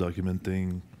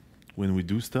self-documenting when we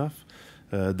do stuff.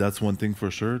 That's one thing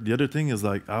for sure. The other thing is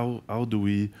how do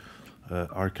we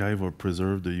archive or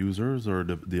preserve the users or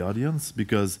the audience?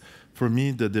 Because for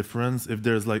me, the difference, if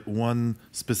there's one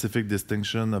specific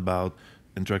distinction about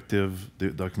interactive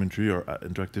documentary or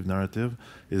interactive narrative,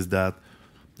 is that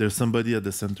there's somebody at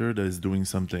the center that is doing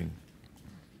something.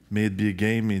 May it be a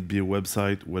game, may it be a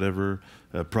website, whatever,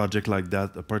 a project like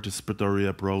that, a participatory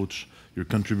approach, you're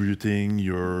contributing,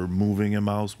 you're moving a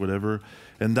mouse, whatever.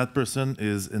 And that person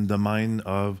is in the mind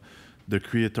of the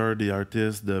creator, the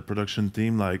artist, the production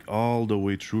team, all the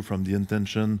way through from the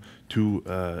intention to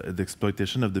the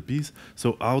exploitation of the piece.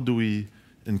 So how do we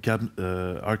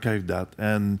archive that?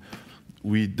 And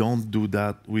we don't do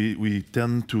that. We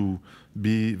tend to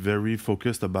be very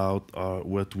focused about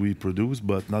what we produce,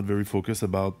 but not very focused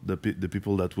about the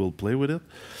people that will play with it.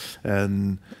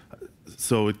 And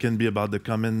so it can be about the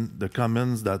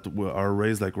comments that are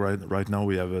raised. Like right now,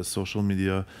 we have a social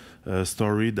media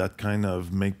story that kind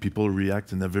of make people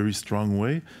react in a very strong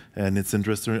way, and it's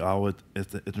interesting how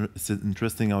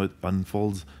it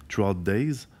unfolds throughout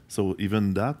days. So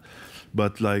even that,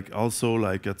 but like also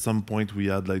like at some point we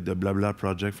had like the blah blah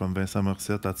project from Vincent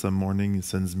Morissette. At some morning, he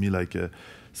sends me like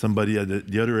somebody at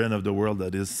the other end of the world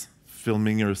that is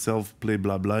filming herself play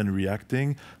blah blah and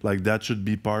reacting. Like that should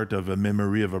be part of a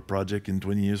memory of a project in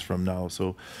 20 years from now.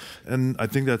 So, and I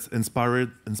think that's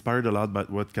inspired a lot by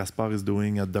what Caspar is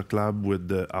doing at DocLab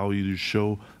with how you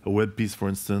show a web piece, for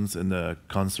instance, in a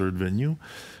concert venue.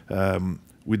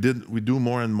 We do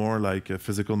more and more like a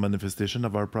physical manifestation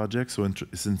of our project. So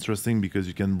it's interesting because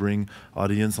you can bring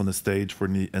audience on the stage for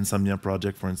the Insomnia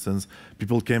project, for instance.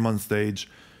 People came on stage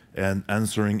and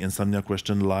answering Insomnia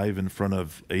question live in front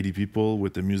of 80 people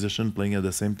with a musician playing at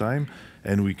the same time,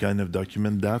 and we kind of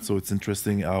document that. So it's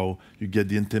interesting how you get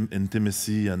the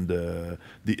intimacy and the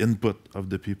input of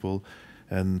the people,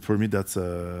 and for me that's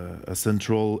a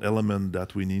central element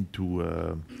that we need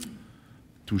to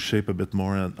shape a bit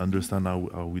more and understand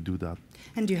how we do that.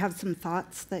 And do you have some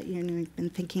thoughts that you've been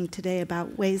thinking today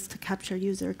about ways to capture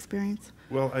user experience?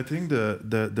 Well, I think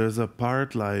there's a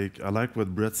part, like I like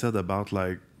what Brett said about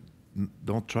like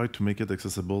don't try to make it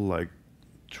accessible like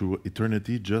through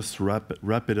eternity. Just wrap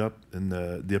it up in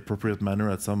the appropriate manner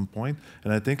at some point.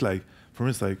 And I think like for me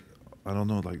it's like, I don't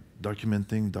know, like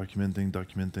documenting.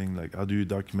 Like how do you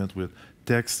document with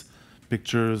text,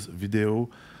 pictures, video?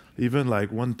 Even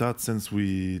like one thought since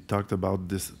we talked about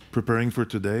this preparing for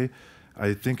today,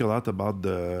 I think a lot about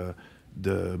the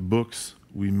books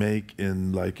we make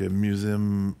in like a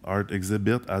museum art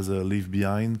exhibit as a leave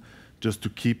behind, just to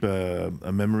keep a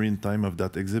memory in time of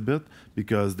that exhibit,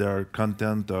 because they are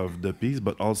content of the piece,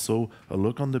 but also a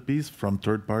look on the piece from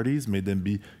third parties, may them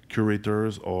be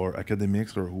curators or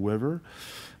academics or whoever,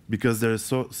 because there's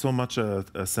so much a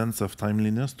sense of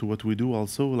timeliness to what we do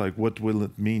also. Like what will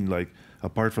it mean, like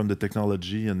apart from the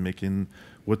technology and making,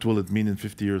 what will it mean in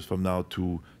 50 years from now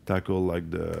to tackle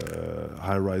like the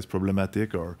high-rise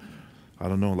problematic, or I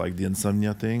don't know, like the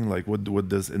insomnia thing. Like what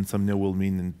does insomnia will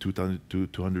mean in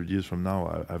 200 years from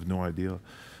now? I have no idea.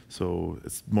 So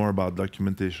it's more about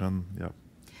documentation, yeah.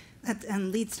 That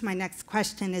leads to my next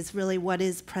question, is really what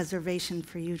is preservation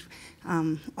for you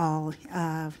all?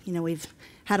 We've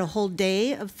had a whole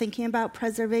day of thinking about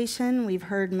preservation. We've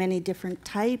heard many different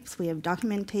types. We have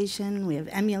documentation, we have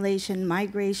emulation,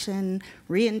 migration,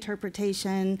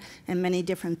 reinterpretation, and many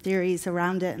different theories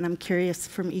around it. And I'm curious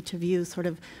from each of you sort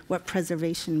of what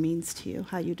preservation means to you,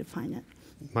 how you define it.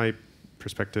 My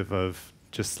perspective of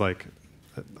just like,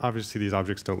 obviously these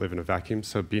objects don't live in a vacuum,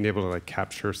 so being able to like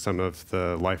capture some of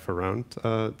the life around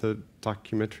the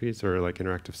documentaries or like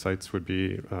interactive sites would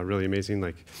be really amazing.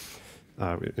 Like,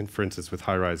 for instance, with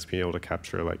HIGHRISE, being able to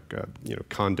capture like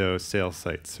condo sale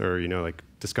sites, or like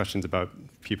discussions about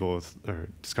people or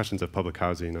discussions of public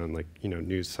housing on like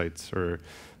news sites, or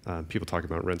people talking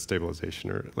about rent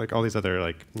stabilization, or like all these other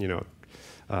like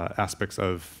aspects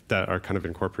of that are kind of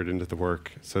incorporated into the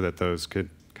work, so that those could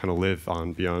kind of live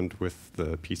on beyond with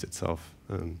the piece itself.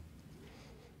 That's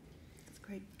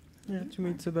great. Yeah, to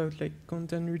me it's about like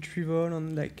content retrieval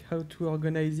and like how to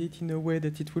organize it in a way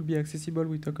that it will be accessible.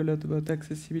 We talk a lot about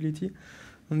accessibility,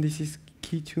 and this is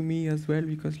key to me as well,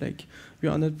 because like we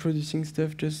are not producing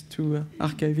stuff just to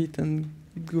archive it and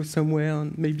it goes somewhere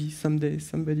and maybe someday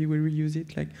somebody will reuse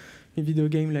it. Like a video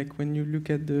game, like when you look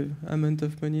at the amount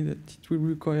of money that it will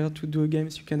require to do a game,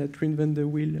 so you cannot reinvent the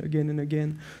wheel again and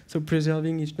again. So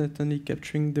preserving is not only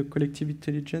capturing the collective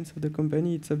intelligence of the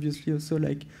company, it's obviously also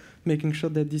like making sure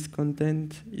that this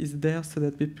content is there so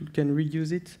that people can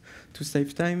reuse it to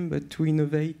save time, but to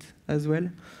innovate as well.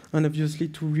 And obviously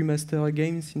to remaster a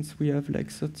game, since we have like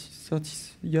 30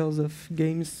 years of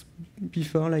games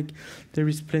before, like there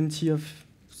is plenty of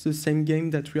the same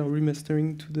game that we are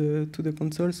remastering to the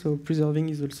console. So preserving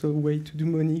is also a way to do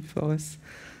money for us,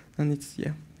 and it's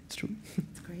true.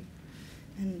 That's great.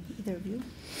 And either of you?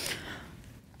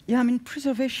 Yeah, I mean,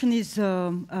 preservation is,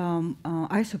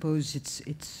 I suppose,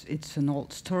 it's an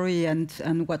old story,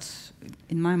 and what's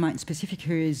in my mind specific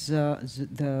here is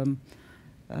the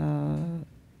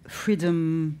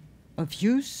freedom of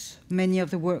use. Many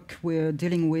of the work we're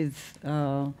dealing with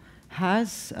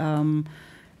has.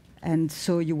 And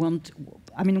so you want,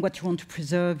 I mean, what you want to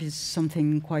preserve is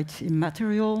something quite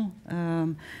immaterial.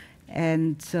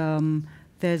 And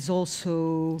there's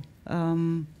also,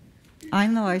 I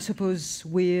know, I suppose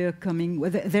we're coming,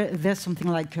 there's something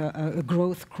like a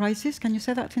growth crisis, can you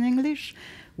say that in English?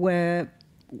 Where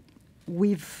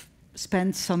we've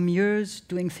spent some years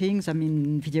doing things. I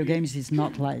mean, video games is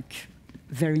not like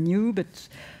very new, but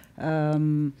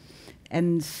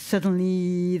and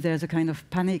suddenly there's a kind of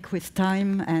panic with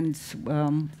time and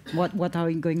what are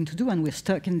we going to do? And we're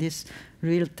stuck in this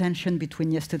real tension between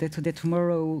yesterday, today,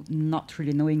 tomorrow, not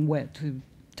really knowing where to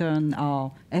turn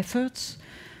our efforts.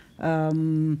 I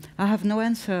have no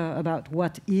answer about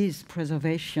what is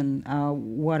preservation.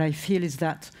 What I feel is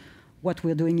that what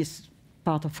we're doing is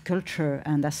part of culture,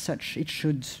 and as such, it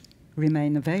should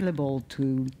remain available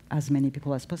to as many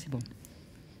people as possible.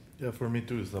 Yeah, for me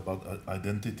too, it's about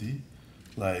identity.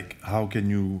 Like, how can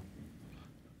you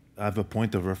have a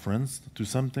point of reference to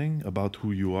something about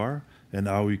who you are and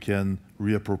how you can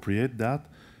reappropriate that?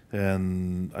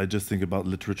 And I just think about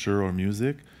literature or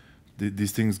music.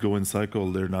 These things go in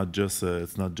cycle. They're not just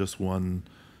it's not just one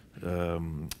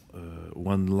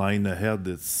line ahead.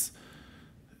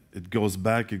 It goes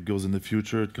back, it goes in the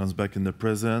future, it comes back in the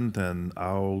present, and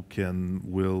how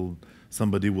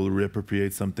somebody will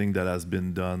reappropriate something that has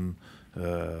been done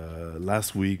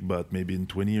last week, but maybe in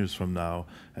 20 years from now.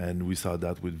 And we saw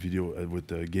that with video, with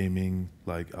gaming,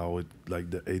 like how it, like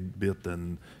the 8-bit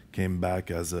and came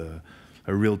back as a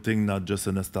real thing, not just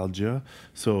a nostalgia.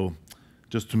 So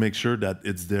just to make sure that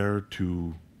it's there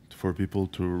for people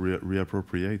to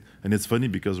reappropriate. And it's funny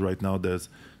because right now there's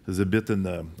a bit in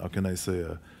the, how can I say,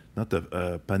 not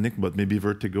a panic, but maybe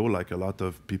vertigo, like a lot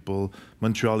of people.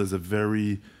 Montreal is a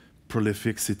very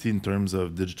prolific city in terms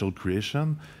of digital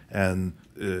creation, and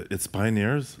it's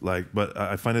pioneers. But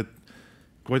I find it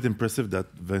quite impressive that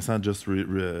Vincent just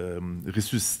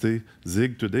ressuscité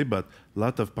Zig today, but a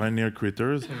lot of pioneer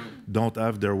creators don't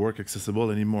have their work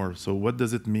accessible anymore. So what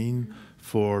does it mean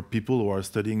for people who are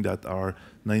studying that are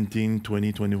 19,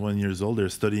 20, 21 years old? They're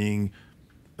studying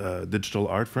digital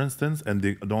art, for instance, and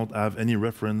they don't have any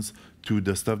reference to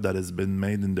the stuff that has been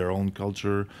made in their own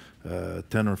culture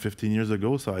 10 or 15 years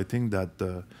ago. So I think that,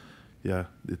 yeah,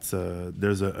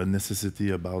 there's a necessity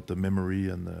about the memory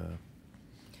and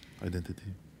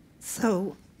identity.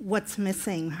 So what's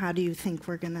missing? How do you think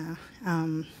we're going to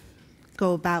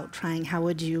go about trying? How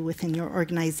would you, within your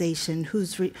organization, who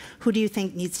do you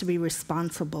think needs to be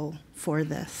responsible for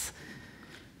this?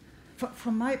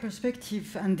 From my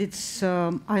perspective, and it's,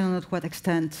 I don't know to what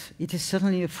extent, it is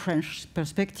certainly a French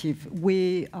perspective.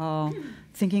 We are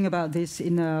thinking about this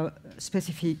in a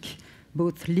specific,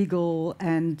 both legal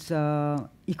and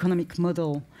economic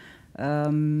model,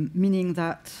 meaning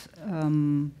that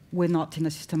we're not in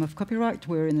a system of copyright,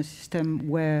 we're in a system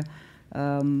where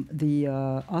the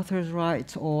author's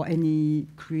right or any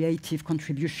creative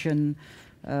contribution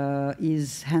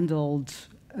is handled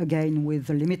again with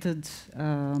a limited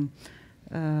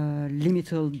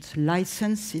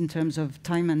license in terms of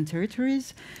time and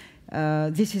territories.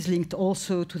 This is linked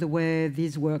also to the way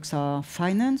these works are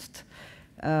financed,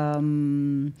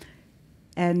 and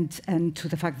to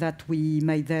the fact that we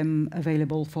made them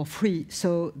available for free.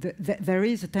 So there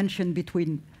is a tension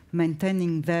between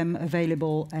maintaining them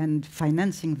available and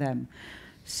financing them.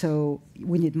 So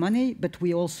we need money, but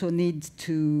we also need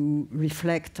to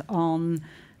reflect on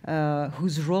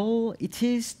whose role it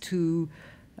is to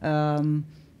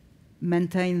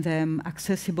maintain them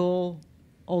accessible,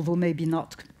 although maybe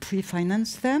not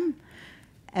pre-finance them.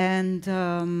 And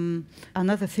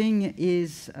another thing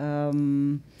is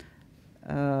the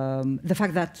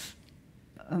fact that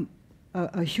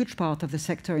a huge part of the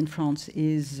sector in France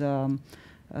is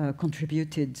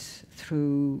contributed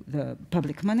through the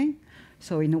public money.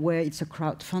 So in a way, it's a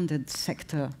crowd-funded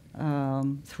sector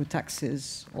through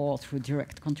taxes or through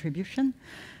direct contribution.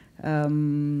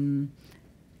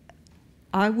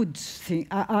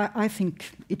 I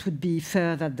think it would be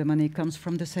fair that the money comes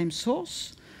from the same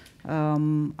source.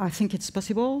 I think it's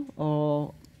possible,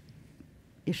 or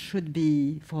it should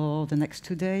be for the next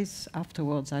 2 days.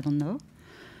 Afterwards, I don't know.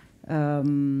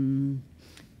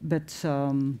 But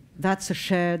that's a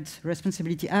shared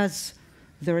responsibility, as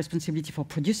the responsibility for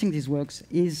producing these works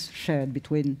is shared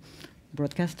between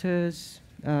broadcasters,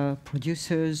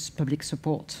 producers, public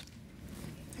support.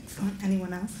 Excellent.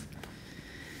 Anyone else?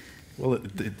 Well,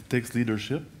 it takes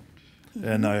leadership,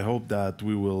 and I hope that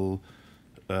we will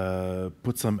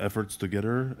put some efforts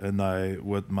together. And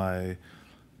what my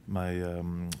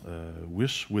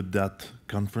wish with that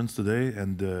conference today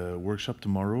and the workshop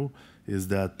tomorrow is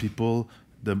that people,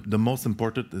 the most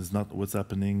important is not what's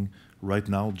happening right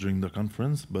now during the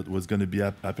conference, but what's going to be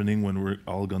happening when we're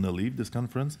all going to leave this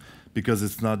conference, because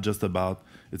it's not just about,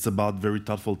 it's about very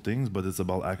thoughtful things, but it's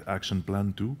about action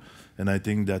plan too. And I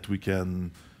think that we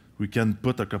can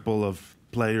put a couple of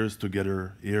players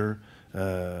together here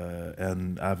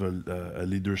and have a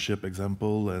leadership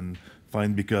example and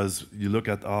find, because you look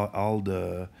at all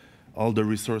the all the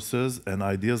resources and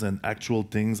ideas and actual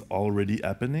things already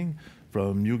happening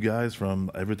from you guys,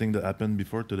 from everything that happened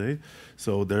before today.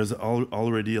 So there's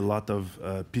already a lot of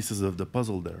pieces of the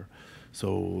puzzle there.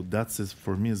 So that's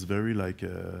for me is very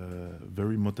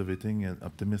very motivating and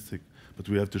optimistic. But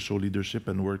we have to show leadership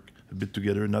and work a bit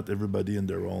together, not everybody in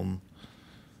their own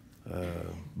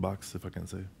box, if I can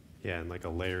say. Yeah, and like a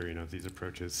layering of these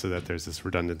approaches so that there's this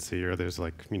redundancy, or there's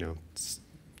like,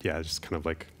 just kind of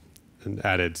like an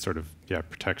added sort of,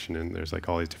 protection, and there's like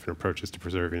all these different approaches to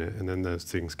preserving it, and then those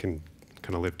things can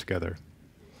kind of live together.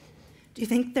 Do you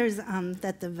think there's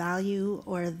that the value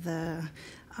or the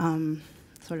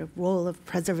sort of role of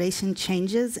preservation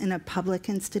changes in a public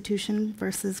institution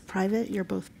versus private? You're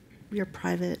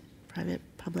private,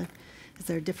 public. Is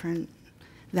there a different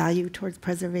value towards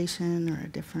preservation or a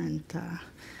different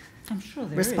I'm sure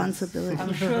there responsibility? Is.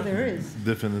 I'm sure there is.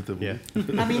 Definitively. Yeah.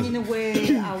 I mean, in a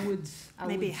way, I'm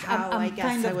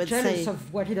kind of jealous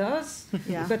of what he does.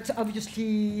 Yeah. But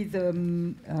obviously, the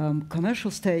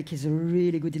commercial stake is a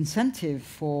really good incentive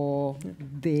for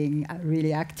being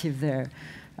really active there.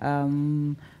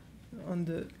 On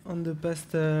the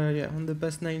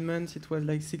past 9 months, it was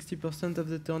like 60% of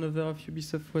the turnover of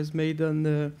Ubisoft was made on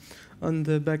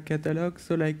the back catalog.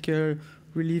 So like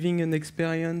reliving an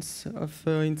experience of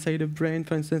inside a brain.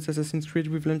 For instance, Assassin's Creed,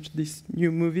 we've launched this new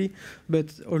movie,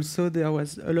 but also there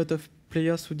was a lot of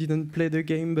players who didn't play the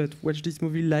game but watched this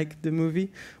movie, liked the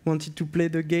movie, wanted to play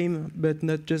the game, but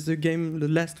not just the game, the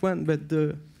last one, but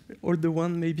the older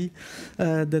one maybe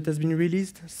that has been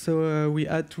released. So we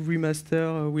had to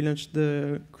remaster. We launched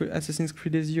the Assassin's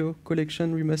Creed Ezio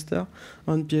collection remaster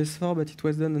on PS4, but it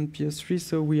was done on PS3.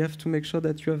 So we have to make sure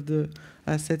that you have the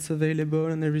assets available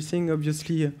and everything,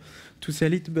 obviously to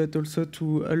sell it, but also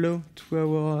to allow to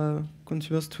our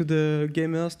consumers, to the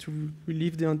gamers, to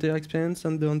relive the entire experience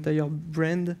and the entire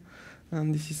brand.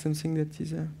 And this is something that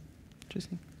is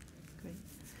interesting.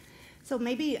 So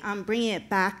maybe bringing it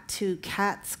back to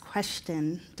Kat's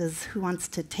question, who wants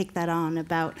to take that on,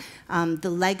 about the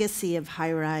legacy of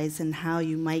HIGHRISE and how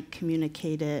you might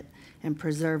communicate it and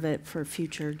preserve it for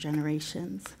future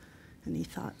generations? Any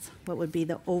thoughts? What would be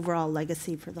the overall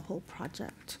legacy for the whole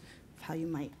project? How you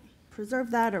might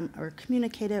preserve that or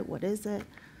communicate it? What is it?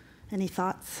 Any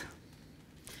thoughts?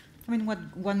 I mean,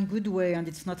 one good way, and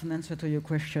it's not an answer to your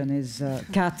question, is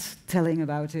Kat telling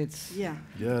about it. Yeah.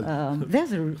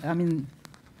 There's I mean...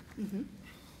 Mm-hmm.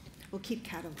 We'll keep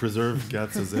Kat alive. Preserve Kat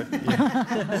Cizek.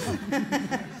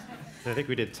 I think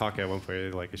we did talk at one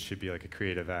point, like it should be like a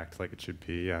creative act, like it should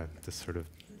be, this sort of,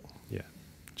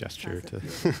 gesture to...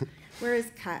 Where is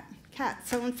Kat? Kat,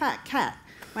 so in fact, Kat,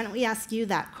 why don't we ask you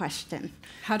that question?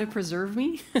 How to preserve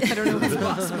me? I don't know if it's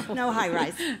possible. No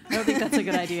HIGHRISE. I don't think that's a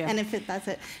good idea. And if that's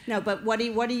it. No, but what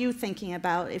are you thinking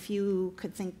about? If you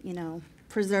could think,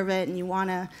 preserve it and you want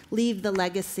to leave the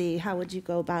legacy, how would you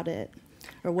go about it?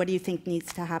 Or what do you think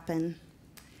needs to happen?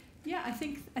 Yeah, I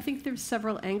think there's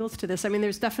several angles to this. I mean,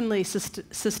 there's definitely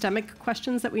systemic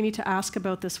questions that we need to ask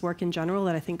about this work in general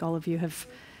that I think all of you have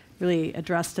really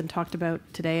addressed and talked about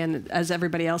today, and as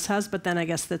everybody else has. But then I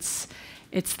guess it's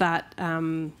that,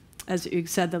 as Hugues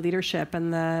said, the leadership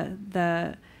and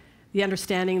the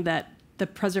understanding that the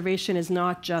preservation is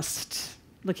not just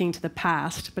looking to the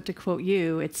past, but to quote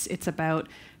you, it's about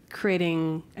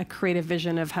creating a creative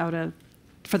vision of how to,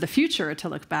 for the future, to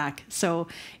look back. So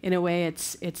in a way,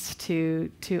 it's to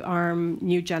arm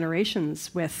new generations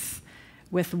with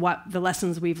what the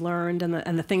lessons we've learned and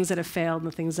the things that have failed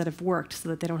and the things that have worked, so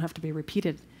that they don't have to be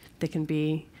repeated. They can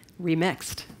be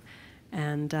remixed,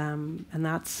 and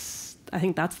I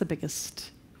think that's the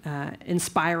biggest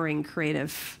inspiring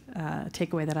creative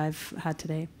takeaway that I've had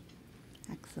today.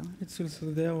 Excellent. It's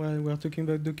also there while we're talking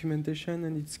about documentation,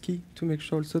 and it's key to make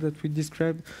sure also that we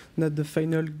describe not the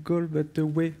final goal, but the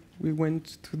way we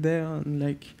went to there, and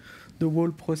like the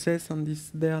whole process on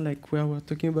this there, like where we're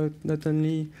talking about not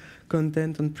only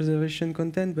content and preservation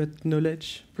content, but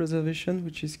knowledge preservation,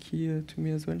 which is key to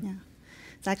me as well. Yeah.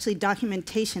 It's actually,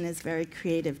 documentation is very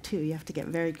creative too. You have to get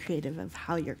very creative of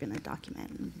how you're going to document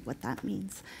and what that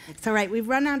means. It's all right, we've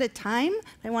run out of time.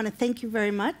 I want to thank you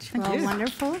very much. Thank you. All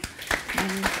wonderful.